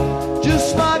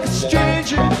 just like a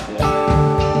stranger.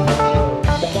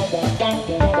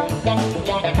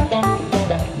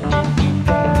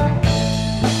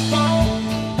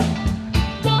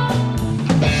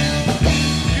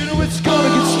 You know it's gonna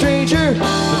get stranger.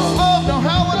 Oh, now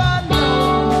how would I know?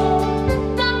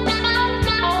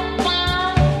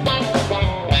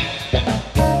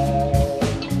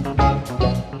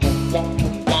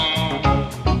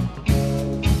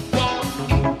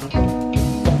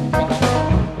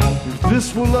 If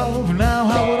this were love, now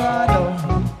how would I know?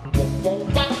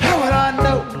 How would I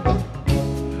know?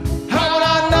 How would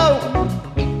I know?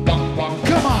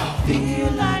 Come on.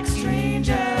 Feel like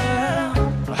stranger.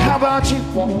 How about you?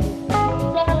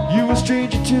 You a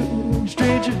stranger too,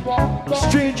 stranger,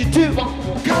 stranger too.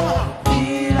 Come on.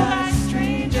 Feel like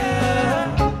stranger.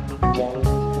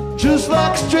 Just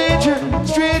like a stranger,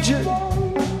 stranger.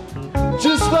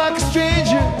 Just like a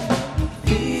stranger.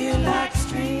 Feel like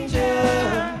stranger.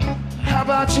 How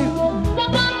about you?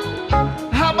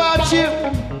 How about you?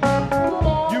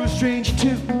 You a stranger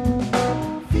too.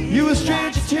 You a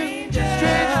stranger too,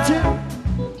 stranger too.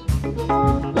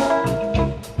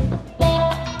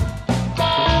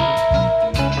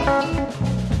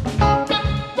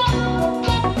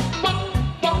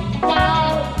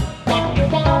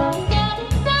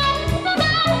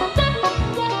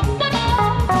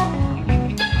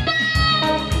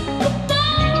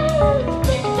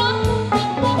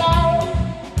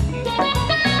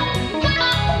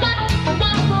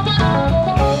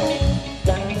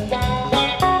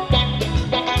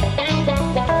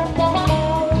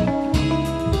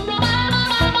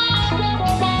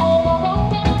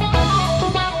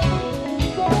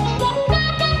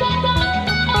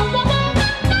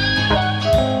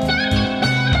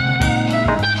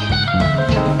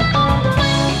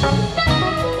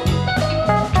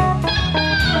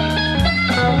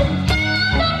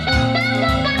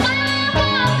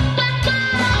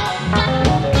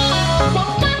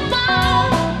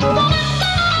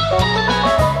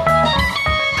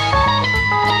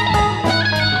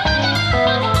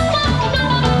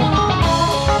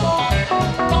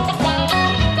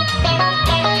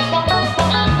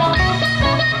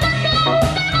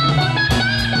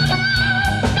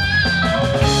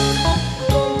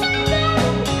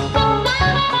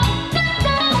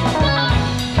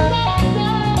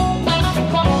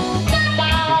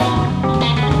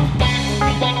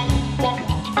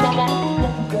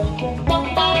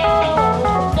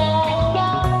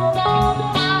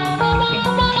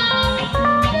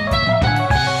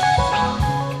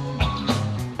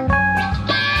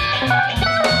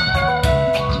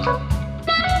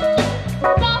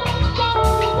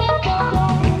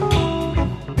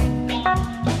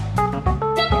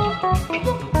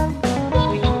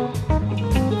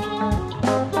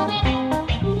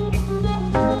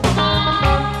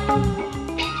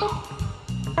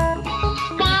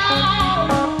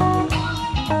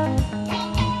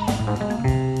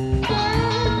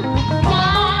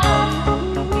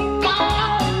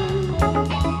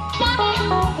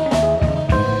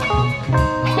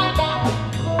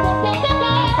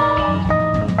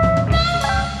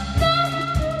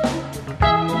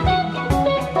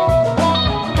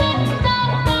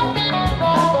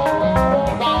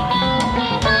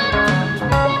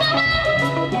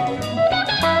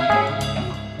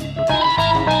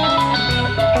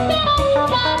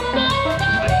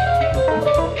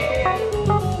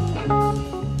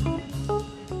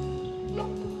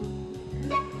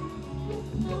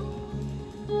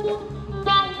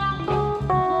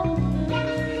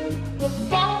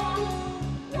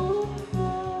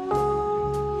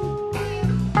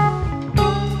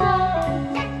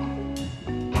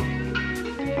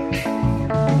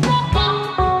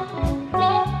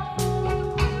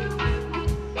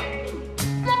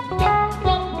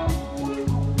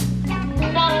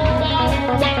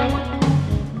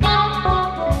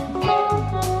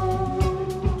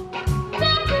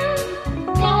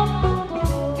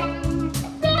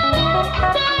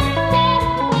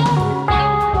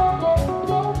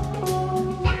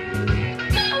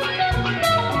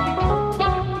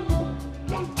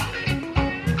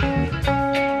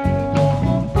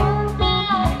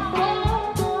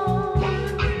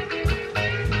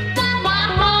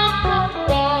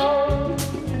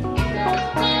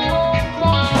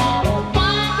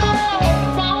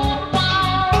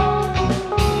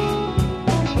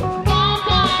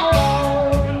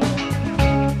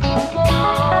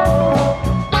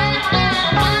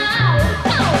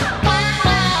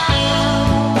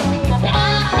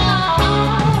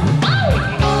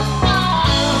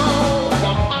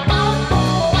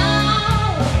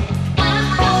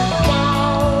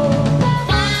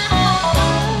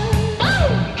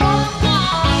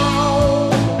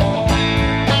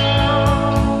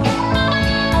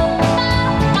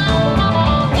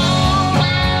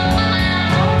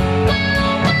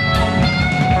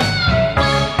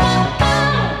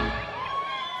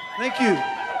 Thank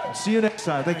you. See you next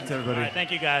time. Thanks, everybody. All right,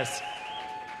 thank you, guys.